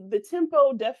 the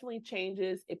tempo definitely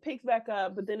changes. It picks back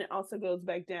up, but then it also goes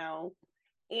back down.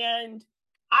 And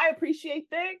I appreciate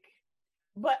Thick,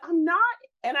 but I'm not,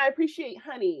 and I appreciate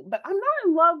Honey, but I'm not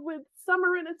in love with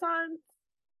Summer Renaissance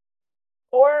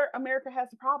or America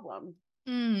Has a Problem.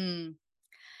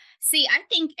 See, I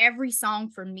think every song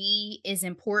for me is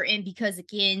important because,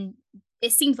 again,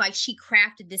 it seems like she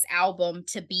crafted this album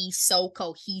to be so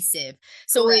cohesive.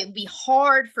 So Correct. it'd be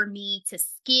hard for me to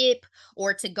skip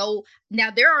or to go. Now,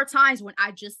 there are times when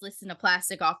I just listen to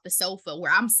Plastic Off the Sofa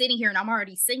where I'm sitting here and I'm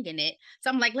already singing it.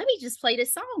 So I'm like, let me just play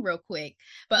this song real quick.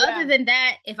 But other than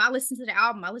that, if I listen to the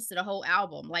album, I listen to the whole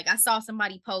album. Like I saw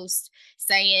somebody post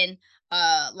saying,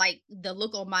 like the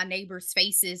look on my neighbors'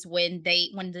 faces when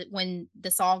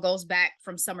the song goes back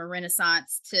from Summer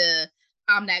Renaissance to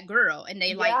I'm That Girl, and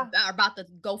they like are about to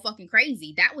go fucking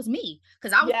crazy. That was me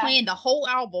because I was playing the whole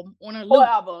album on a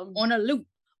loop.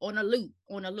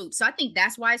 So I think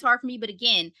that's why it's hard for me. But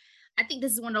again, I think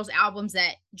this is one of those albums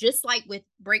that, just like with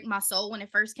Break My Soul when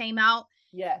it first came out,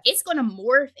 it's gonna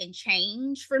morph and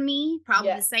change for me.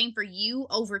 Probably the same for you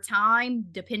over time,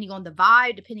 depending on the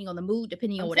vibe, depending on the mood,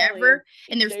 depending on whatever.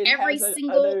 And there's every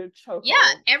single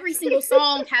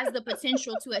song has the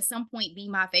potential to at some point be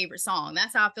my favorite song.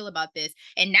 That's how I feel about this.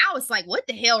 And now it's like, what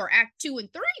the hell are Act 2 and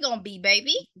 3 gonna be,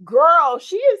 baby? Girl,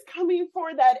 she is coming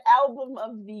for that album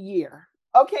of the year.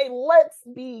 Okay, let's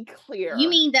be clear. You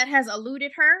mean that has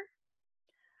eluded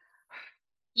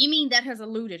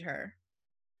her?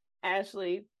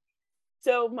 Ashley.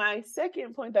 So my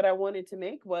second point that I wanted to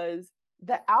make was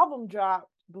the album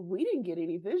dropped, but we didn't get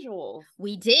any visuals.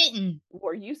 We didn't.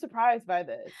 Were you surprised by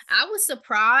this? I was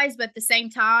surprised, but at the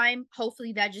same time,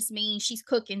 hopefully that just means she's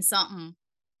cooking something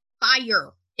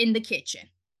fire in the kitchen.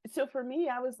 So for me,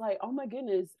 I was like, oh my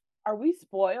goodness, are we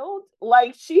spoiled?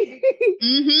 Like she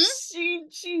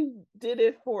did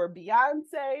it for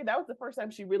Beyonce. That was the first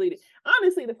time she really did.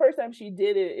 Honestly, the first time she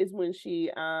did it is when she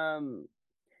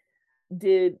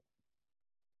did,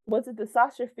 was it the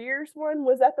Sasha Fierce one?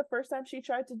 Was that the first time she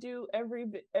tried to do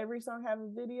every song have a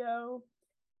video?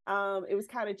 It was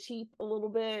kind of cheap a little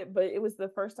bit, but it was the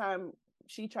first time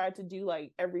she tried to do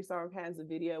like every song has a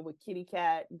video with Kitty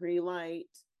Cat, Green Light.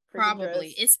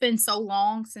 Probably. It's been so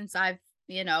long since I've,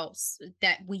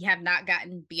 that we have not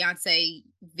gotten Beyonce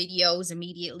videos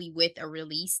immediately with a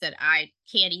release that I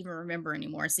can't even remember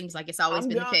anymore. It seems like it's always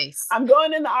been the case. I'm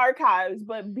going in the archives,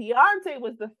 but Beyonce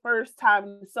was the first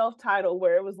time self-titled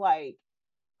where it was like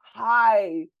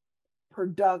high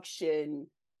production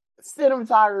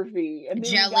cinematography. And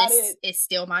then Jealous is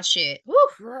still my shit. Woo,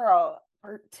 girl,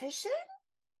 Partition?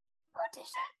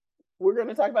 We're going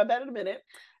to talk about that in a minute.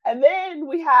 And then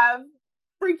we have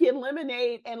freaking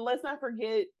Lemonade, and let's not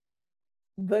forget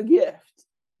The Gift,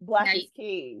 Black is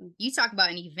King. You talk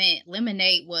about an event.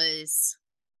 Lemonade was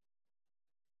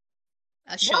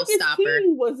a showstopper.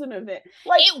 King was an event.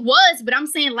 Like it was, but I'm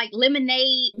saying like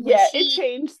Lemonade. It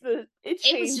changed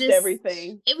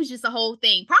everything. It was just a whole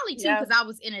thing. Probably too because I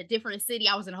was in a different city.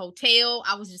 I was in a hotel.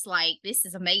 I was just like, this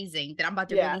is amazing that I'm about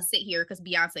to really sit here because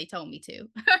Beyonce told me to.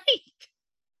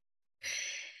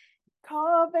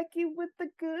 Call Becky with the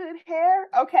good hair.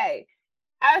 Okay,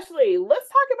 Ashley, let's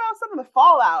talk about some of the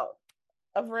fallout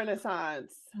of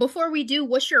Renaissance. Before we do,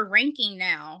 what's your ranking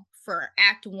now for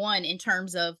Act 1 in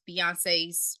terms of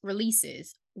Beyonce's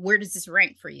releases? Where does this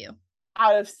rank for you?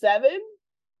 Out of 7?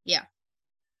 Yeah.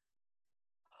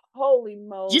 Holy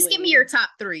moly. Just give me your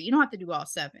top 3. You don't have to do all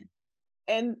 7.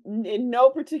 And in no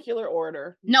particular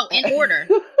order. No, in order.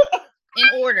 In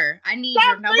order. I need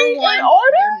your number 1,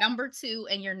 your number 2,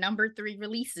 and your number 3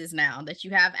 releases now that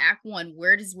you have Act 1.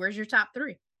 Where's your top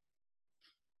 3?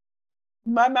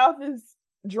 My mouth is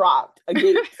dropped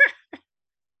again.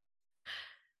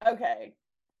 Okay.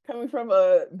 Coming from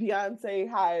a Beyonce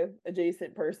Hive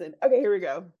adjacent person. Okay, here we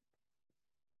go.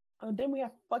 Oh, then we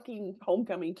have fucking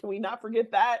Homecoming. Can we not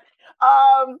forget that?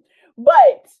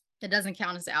 But It doesn't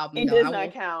count as the album. it No, does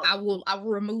not count. I will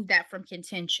remove that from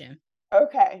contention.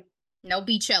 Okay. No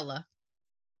Beachella.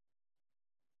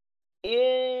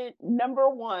 In number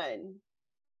one,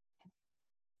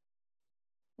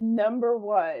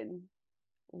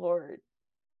 Lord,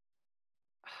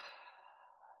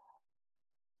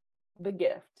 The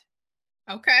Gift.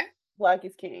 Okay. Black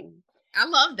is King. I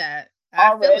love that.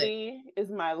 Already is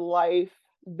my life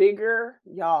bigger,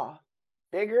 y'all.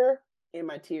 Bigger in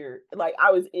my tears. Like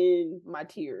I was in my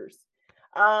tears.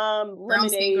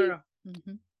 Lemonade.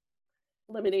 Mm-hmm.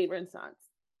 Lemonade Renaissance.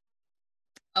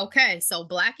 Okay, so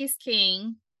Black is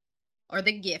King, or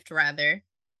The Gift rather,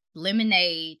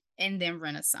 Lemonade, and then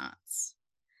Renaissance.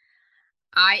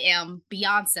 I am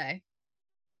Beyonce.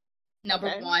 Number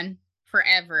one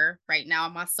forever right now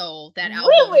in my soul. That album.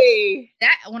 Really?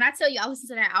 That when I tell you I listened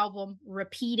to that album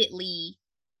repeatedly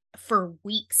for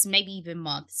weeks, maybe even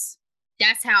months.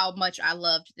 That's how much I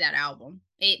loved that album.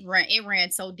 It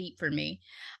ran so deep for me.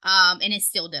 And it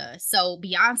still does. So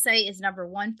Beyonce is number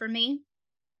one for me.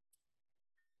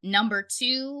 Number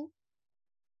two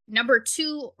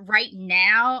right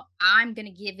now, I'm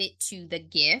gonna give it to The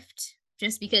Gift,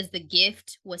 just because The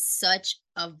Gift was such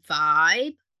a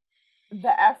vibe.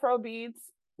 The Afro beats,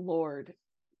 Lord,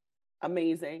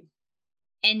 amazing.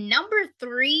 And number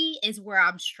three is where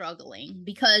I'm struggling,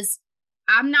 because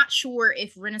I'm not sure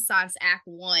if Renaissance Act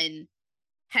 1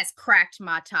 has cracked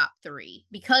my top three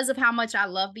because of how much I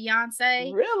love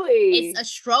Beyonce. Really? It's a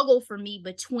struggle for me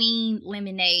between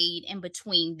Lemonade and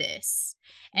between this.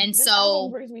 And this so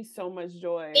album brings me so much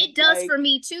joy. It does for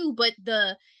me too, but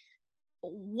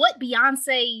what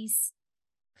Beyonce's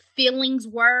feelings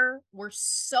were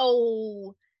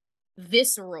so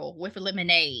visceral with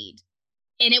Lemonade.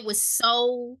 And it was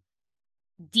so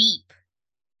deep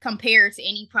compared to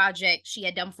any project she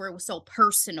had done before. It was so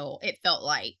personal, it felt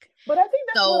like. But I think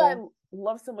that's what I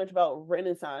love so much about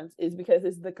Renaissance, is because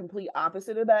it's the complete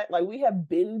opposite of that. Like, we have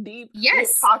been deep. Yes. We have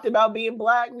talked about being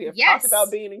Black. We have talked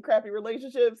about being in crappy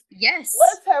relationships. Yes.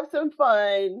 Let's have some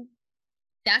fun.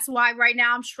 That's why right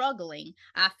now I'm struggling.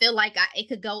 I feel like it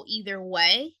could go either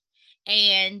way.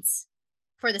 And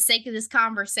for the sake of this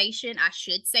conversation, I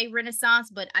should say Renaissance,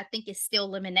 but I think it's still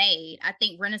Lemonade. I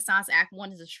think Renaissance Act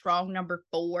 1 is a strong number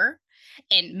 4.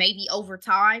 And maybe over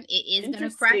time, it is going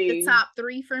to crack the top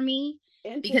 3 for me.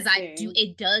 Because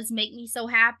it does make me so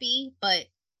happy, but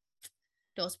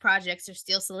those projects are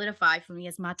still solidified for me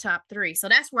as my top 3. So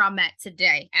that's where I'm at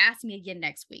today. Ask me again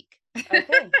next week. Okay.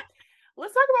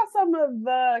 Let's talk about some of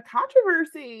the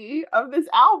controversy of this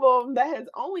album that has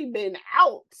only been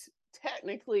out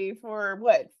technically for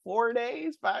 5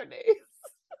 days?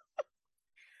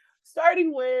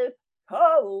 Starting with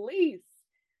Kelis.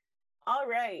 All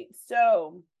right.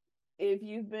 So if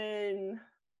you've been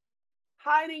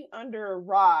hiding under a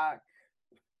rock,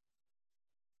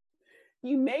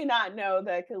 you may not know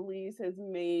that Kelis has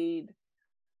made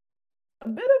a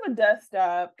bit of a dust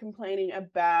up complaining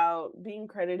about being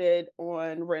credited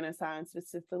on Renaissance,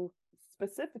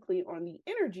 specifically on the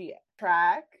Energy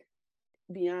track.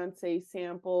 Beyonce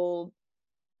sampled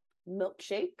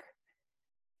Milkshake.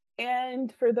 And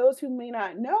for those who may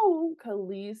not know,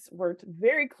 Kelis worked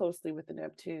very closely with the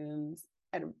Neptunes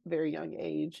at a very young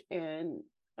age. And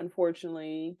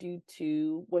unfortunately, due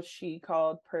to what she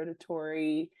called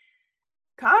predatory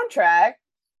contract,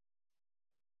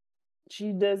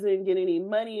 she doesn't get any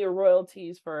money or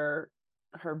royalties for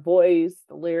her voice,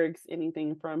 the lyrics,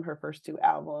 anything from her first 2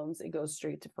 albums. It goes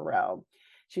straight to Pharrell.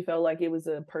 She felt like it was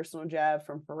a personal jab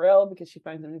from Pharrell because she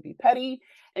finds him to be petty.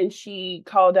 And she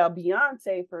called out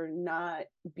Beyonce for not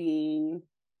being,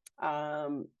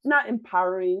 not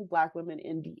empowering Black women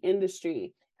in the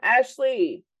industry.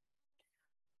 Ashley.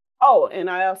 Oh, and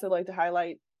I also like to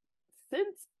highlight,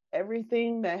 since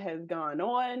everything that has gone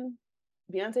on,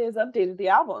 Beyonce has updated the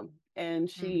album. And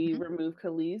she removed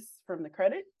Kelis from the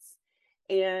credits.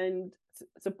 And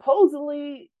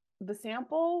supposedly the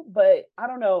sample, but I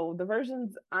don't know. The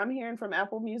versions I'm hearing from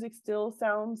Apple Music still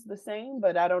sounds the same,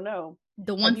 but I don't know.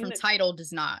 The one from Tidal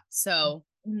does not. So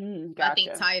gotcha. I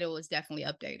think Tidal is definitely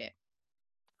updated.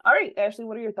 All right, Ashley,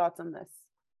 what are your thoughts on this?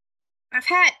 I've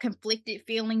had conflicted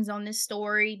feelings on this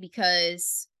story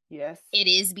because it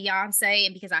is Beyonce,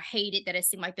 and because I hated that it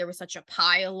seemed like there was such a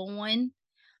pile on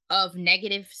of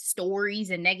negative stories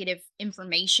and negative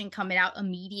information coming out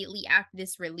immediately after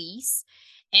this release.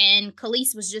 And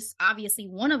Kelis was just obviously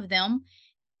one of them.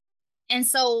 And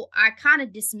so I kind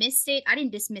of dismissed it. I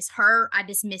didn't dismiss her. I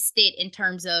dismissed it in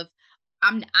terms of,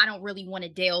 I don't really want to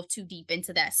delve too deep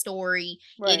into that story.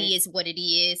 It is what it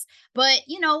is. But,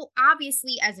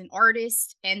 obviously as an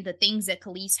artist and the things that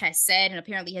Kelis has said and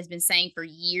apparently has been saying for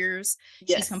years,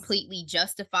 she's completely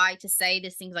justified to say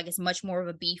this. Seems like it's much more of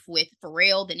a beef with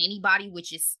Pharrell than anybody,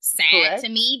 which is sad to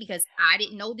me because I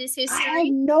didn't know this history. I had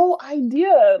no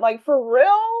idea. Like,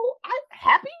 Pharrell, I'm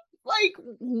happy. Like,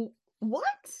 what?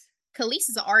 Kelis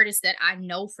is an artist that I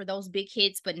know for those big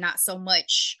hits, but not so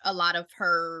much a lot of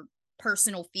her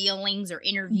personal feelings or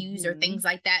interviews or things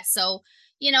like that. So,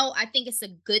 I think it's a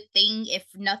good thing, if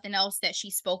nothing else, that she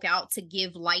spoke out to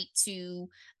give light to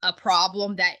a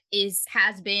problem that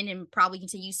has been and probably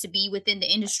continues to be within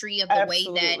the industry of the way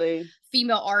that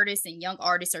female artists and young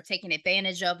artists are taken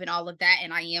advantage of and all of that.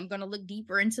 And I am going to look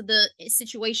deeper into the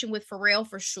situation with Pharrell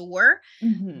for sure.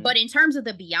 But in terms of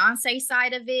the Beyonce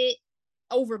side of it,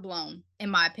 overblown, in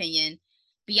my opinion.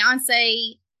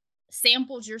 Beyonce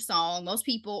sampled your song. Most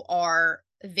people are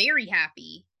very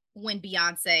happy when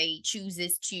Beyonce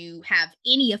chooses to have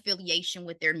any affiliation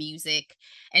with their music.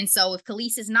 And so if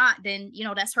Kelis is not, then,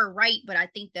 that's her right. But I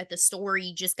think that the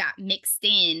story just got mixed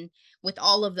in with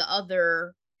all of the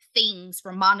other things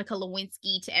from Monica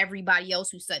Lewinsky to everybody else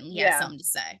who suddenly had something to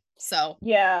say. So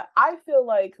yeah, I feel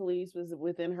like Kelis was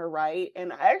within her right.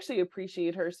 And I actually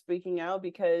appreciate her speaking out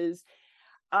because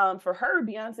for her,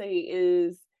 Beyonce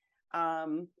is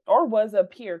or was a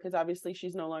peer, because obviously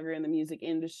she's no longer in the music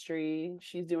industry.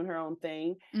 She's doing her own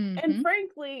thing. And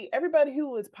frankly, everybody who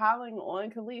was piling on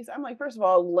Kelis, I'm like, first of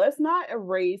all, let's not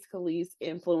erase Kelis'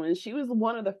 influence. She was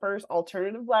one of the first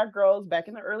alternative Black girls back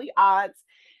in the early aughts.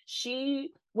 She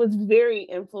was very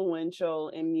influential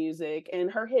in music, and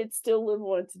her hits still live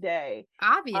on today.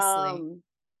 Obviously.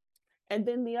 And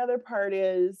then the other part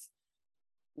is,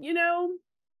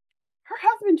 her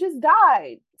husband just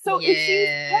died. So if she's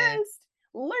pissed,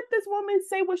 let this woman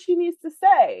say what she needs to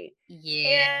say.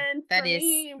 Yeah. And that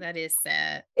is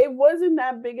sad. It wasn't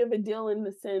that big of a deal in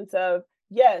the sense of,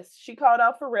 yes, she called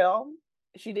out Pharrell.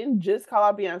 She didn't just call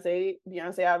out Beyonce.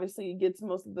 Beyonce obviously gets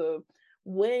most of the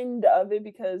wind of it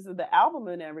because of the album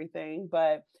and everything.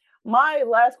 But my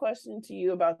last question to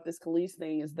you about this Kelis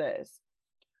thing is this.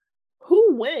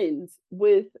 Who wins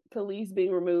with Kelis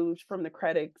being removed from the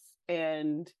credits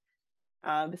and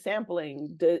the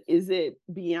sampling? Is it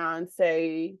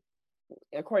Beyonce,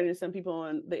 according to some people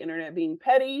on the internet, being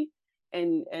petty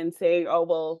and saying, oh,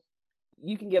 well,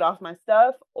 you can get off my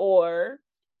stuff? Or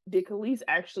did Kelis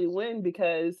actually win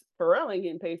because Pharrell ain't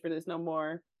getting paid for this no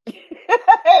more?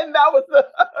 And that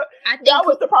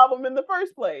was the problem in the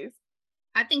first place.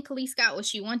 I think Kelis got what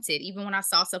she wanted, even when I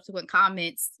saw subsequent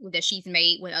comments that she's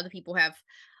made when other people have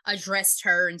addressed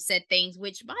her and said things,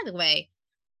 which, by the way,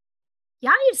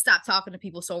 y'all need to stop talking to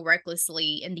people so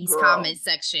recklessly in these comment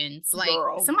sections. Like,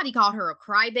 somebody called her a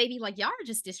crybaby. Like, y'all are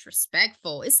just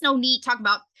disrespectful. It's no need talking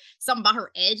about something about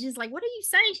her edges. Like, what are you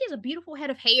saying? She has a beautiful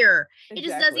head of hair. It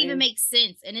just doesn't even make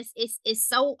sense. And it's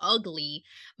so ugly.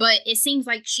 But it seems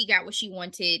like she got what she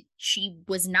wanted. She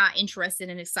was not interested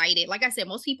and excited. Like I said,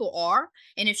 most people are.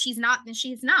 And if she's not, then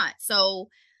she's not. So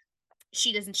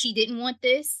she didn't want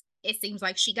this. It seems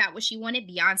like she got what she wanted.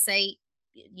 Beyonce,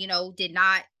 did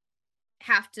not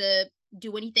have to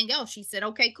do anything else. She said,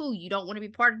 okay, cool, you don't want to be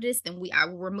part of this, then I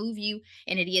will remove you,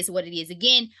 and it is what it is.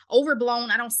 Again,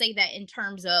 overblown. I don't say that in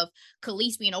terms of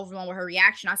Kelis being overblown with her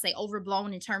reaction. I say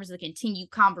overblown in terms of the continued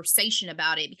conversation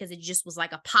about it, because it just was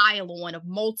like a pile on of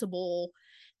multiple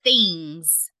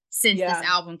things since this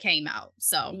album came out.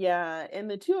 So and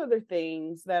the two other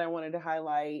things that I wanted to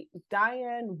highlight: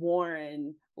 Diane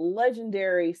Warren,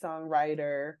 legendary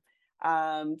songwriter.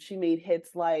 She made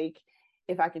hits like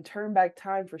If I Can Turn Back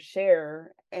Time for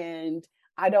Cher and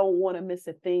I Don't Want to Miss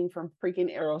a Thing from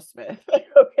freaking Aerosmith.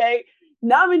 Okay,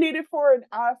 nominated for an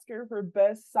Oscar for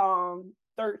Best Song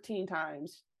 13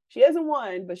 times. She hasn't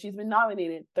won, but she's been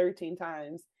nominated 13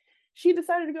 times. She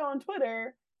decided to go on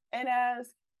Twitter and ask,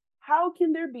 how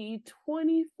can there be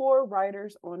 24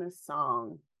 writers on a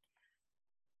song?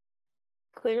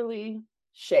 Clearly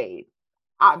shade,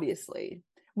 obviously.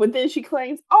 But then she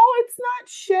claims, oh, it's not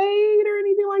shade or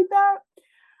anything like that.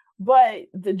 But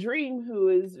The Dream, who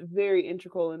is very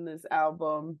integral in this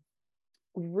album,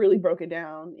 really broke it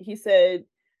down. He said,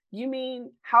 you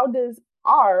mean, how does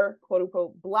our quote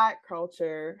unquote Black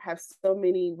culture have so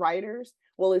many writers?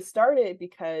 Well, it started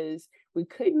because we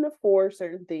couldn't afford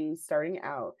certain things starting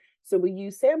out. So we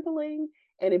used sampling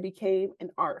and it became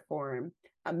an art form,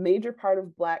 a major part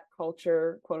of Black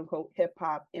culture, quote unquote, hip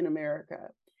hop in America.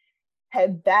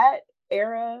 Had that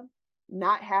era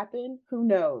not happened, who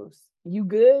knows? You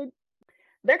good?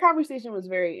 Their conversation was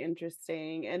very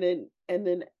interesting. And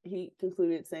then he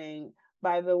concluded saying,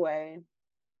 by the way,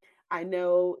 I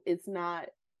know it's not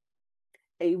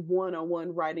a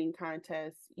one-on-one writing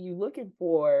contest you looking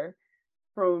for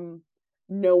from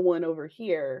no one over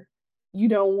here. You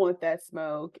don't want that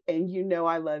smoke, and you know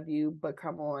I love you, but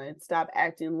come on, stop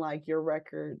acting like your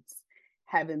records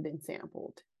haven't been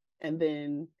sampled. And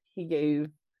then he gave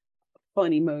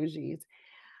fun emojis.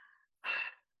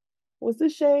 Was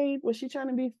this shade? Was she trying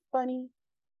to be funny?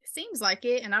 It seems like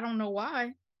it, and I don't know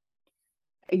why.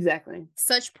 Exactly.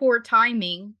 Such poor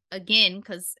timing again,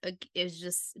 because it's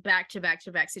just back to back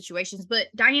to back situations. But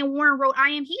Diane Warren wrote I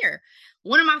Am Here,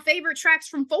 one of my favorite tracks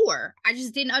from 4. I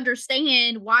just didn't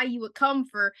understand why you would come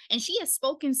for, and she has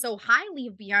spoken so highly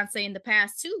of Beyonce in the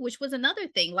past too, which was another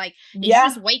thing. Like, did you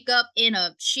just wake up in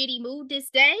a shitty mood this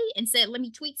day and said, let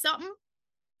me tweet something?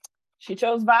 She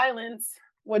chose violence.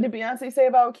 What did Beyonce say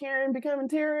about Karen becoming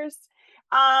terrorists?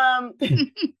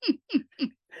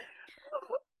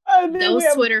 Those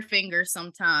Twitter fingers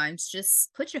sometimes.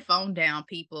 Just put your phone down,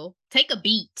 people. Take a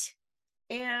beat.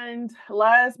 And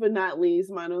last but not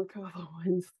least, Monica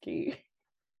Lewinsky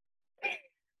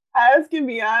asking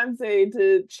Beyonce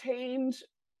to change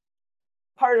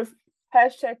part of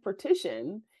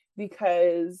 #petition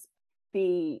because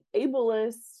the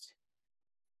ableist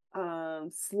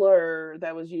slur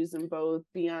that was used in both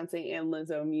Beyonce and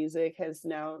Lizzo music has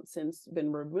now since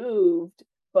been removed.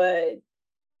 But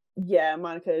yeah,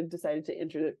 Monica decided to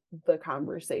enter the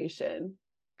conversation.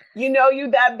 You know you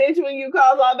that bitch when you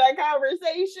cause all that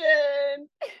conversation.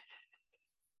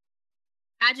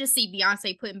 I just see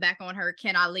Beyonce putting back on her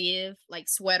 "Can I Live" like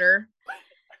sweater.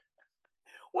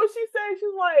 What she said,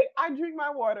 she's like, I drink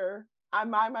my water, I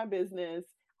mind my business,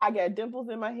 I got dimples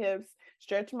in my hips,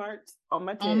 stretch marks on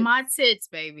my tits. On my tits,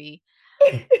 baby.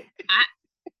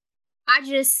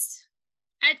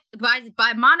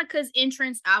 By Monica's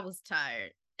entrance, I was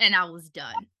tired and I was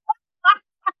done.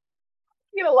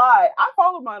 You know, lie. I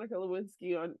follow Monica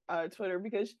Lewinsky on Twitter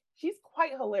because she's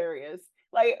quite hilarious.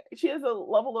 Like, she has a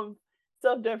level of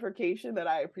self-deprecation that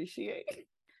I appreciate.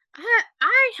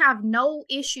 I have no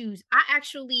issues. I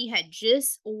actually had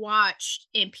just watched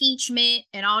Impeachment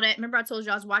and all that. Remember I told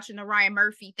you I was watching the Ryan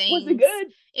Murphy thing? Was it good?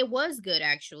 It was good,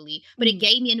 actually. But it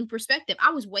gave me a new perspective.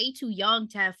 I was way too young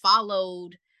to have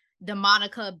followed the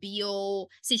Monica Beale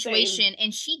situation. Same.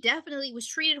 And she definitely was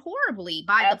treated horribly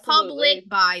by the public,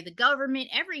 by the government,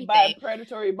 everything. By a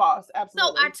predatory boss,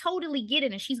 absolutely. So I totally get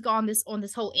it. And she's gone on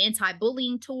this whole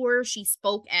anti-bullying tour. She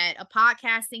spoke at a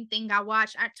podcasting thing I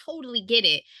watched. I totally get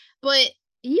it. But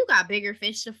you got bigger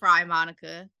fish to fry,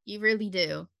 Monica. You really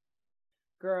do.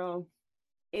 Girl,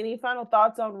 any final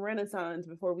thoughts on Renaissance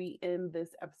before we end this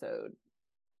episode?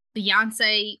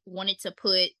 Beyonce wanted to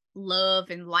put love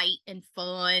and light and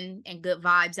fun and good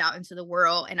vibes out into the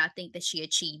world, and I think that she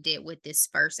achieved it with this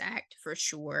first act for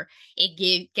sure. It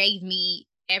gave me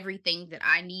everything that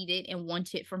I needed and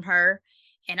wanted from her,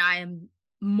 and I am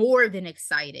more than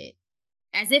excited.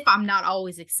 As if I'm not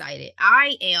always excited.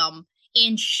 I am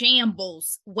in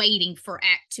shambles waiting for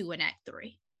Act 2 and Act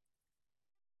 3.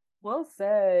 Well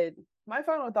said. My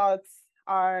final thoughts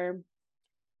are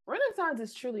Renaissance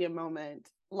is truly a moment.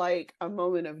 Like a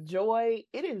moment of joy.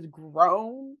 It is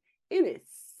grown. It is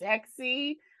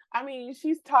sexy. I mean,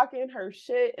 she's talking her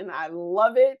shit and I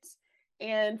love it.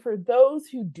 And for those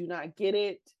who do not get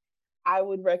it, I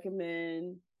would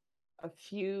recommend a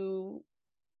few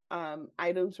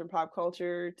items from pop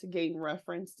culture to gain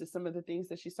reference to some of the things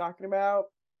that she's talking about.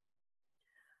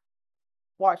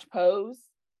 Watch Pose,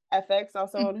 FX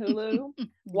also on Hulu.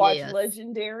 Watch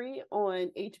Legendary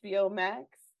on HBO Max.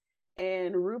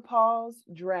 And RuPaul's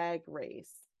Drag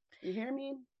Race. You hear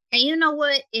me? And you know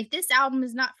what? If this album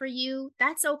is not for you,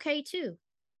 that's okay too.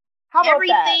 How about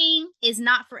everything is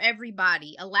not for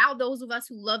everybody. Allow those of us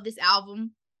who love this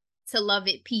album to love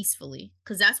it peacefully,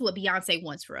 because that's what Beyonce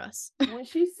wants for us. When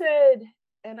she said,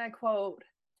 and I quote,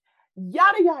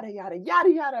 yada, yada, yada,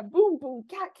 yada, yada, boom, boom,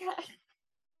 cat, cat.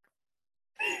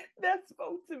 That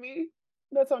spoke to me.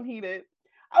 That's unheated.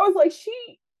 I was like,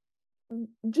 she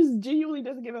just genuinely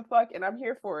doesn't give a fuck, and I'm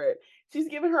here for it. She's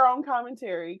giving her own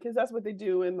commentary, because that's what they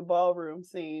do in the ballroom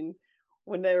scene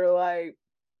when they were like,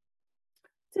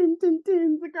 tin, tin,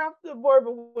 tin, across the board.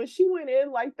 But when she went in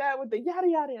like that with the yada,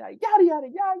 yada, yada, yada, yada,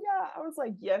 yada, I was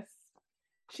like, yes,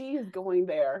 she is going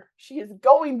there. She is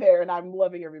going there, and I'm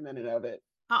loving every minute of it.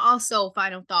 I also,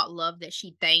 final thought, love that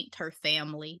she thanked her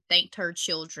family, thanked her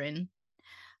children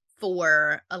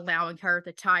for allowing her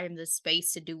the time, the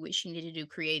space to do what she needed to do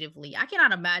creatively. I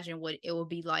cannot imagine what it will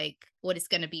be like, what it's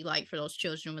going to be like for those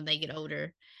children when they get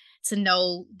older, to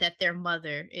know that their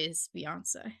mother is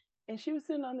Beyonce. And she was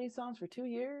sitting on these songs for 2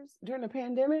 years during the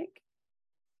pandemic.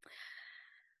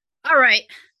 All right.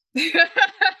 The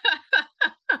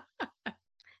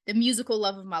musical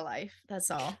love of my life.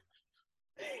 That's all.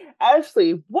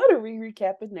 Ashley, what are we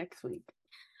recapping next week?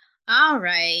 All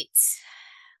right.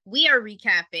 We are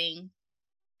recapping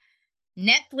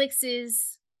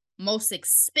Netflix's most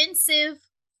expensive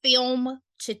film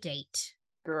to date.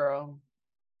 Girl.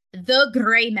 The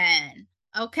Gray Man.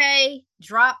 Okay?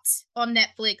 Dropped on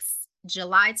Netflix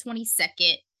July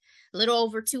 22nd. A little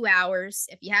over 2 hours.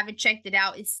 If you haven't checked it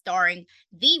out, it's starring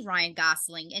the Ryan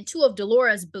Gosling and two of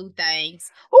Delora's boo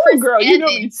things. Oh, girl, Evans, you know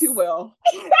me too well.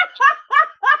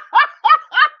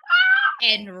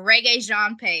 And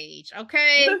Regé-Jean Page,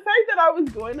 okay? The fact that I was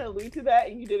going to allude to that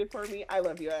and you did it for me, I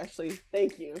love you, Ashley.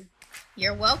 Thank you.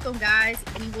 You're welcome, guys.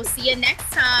 We will see you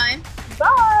next time.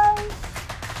 Bye.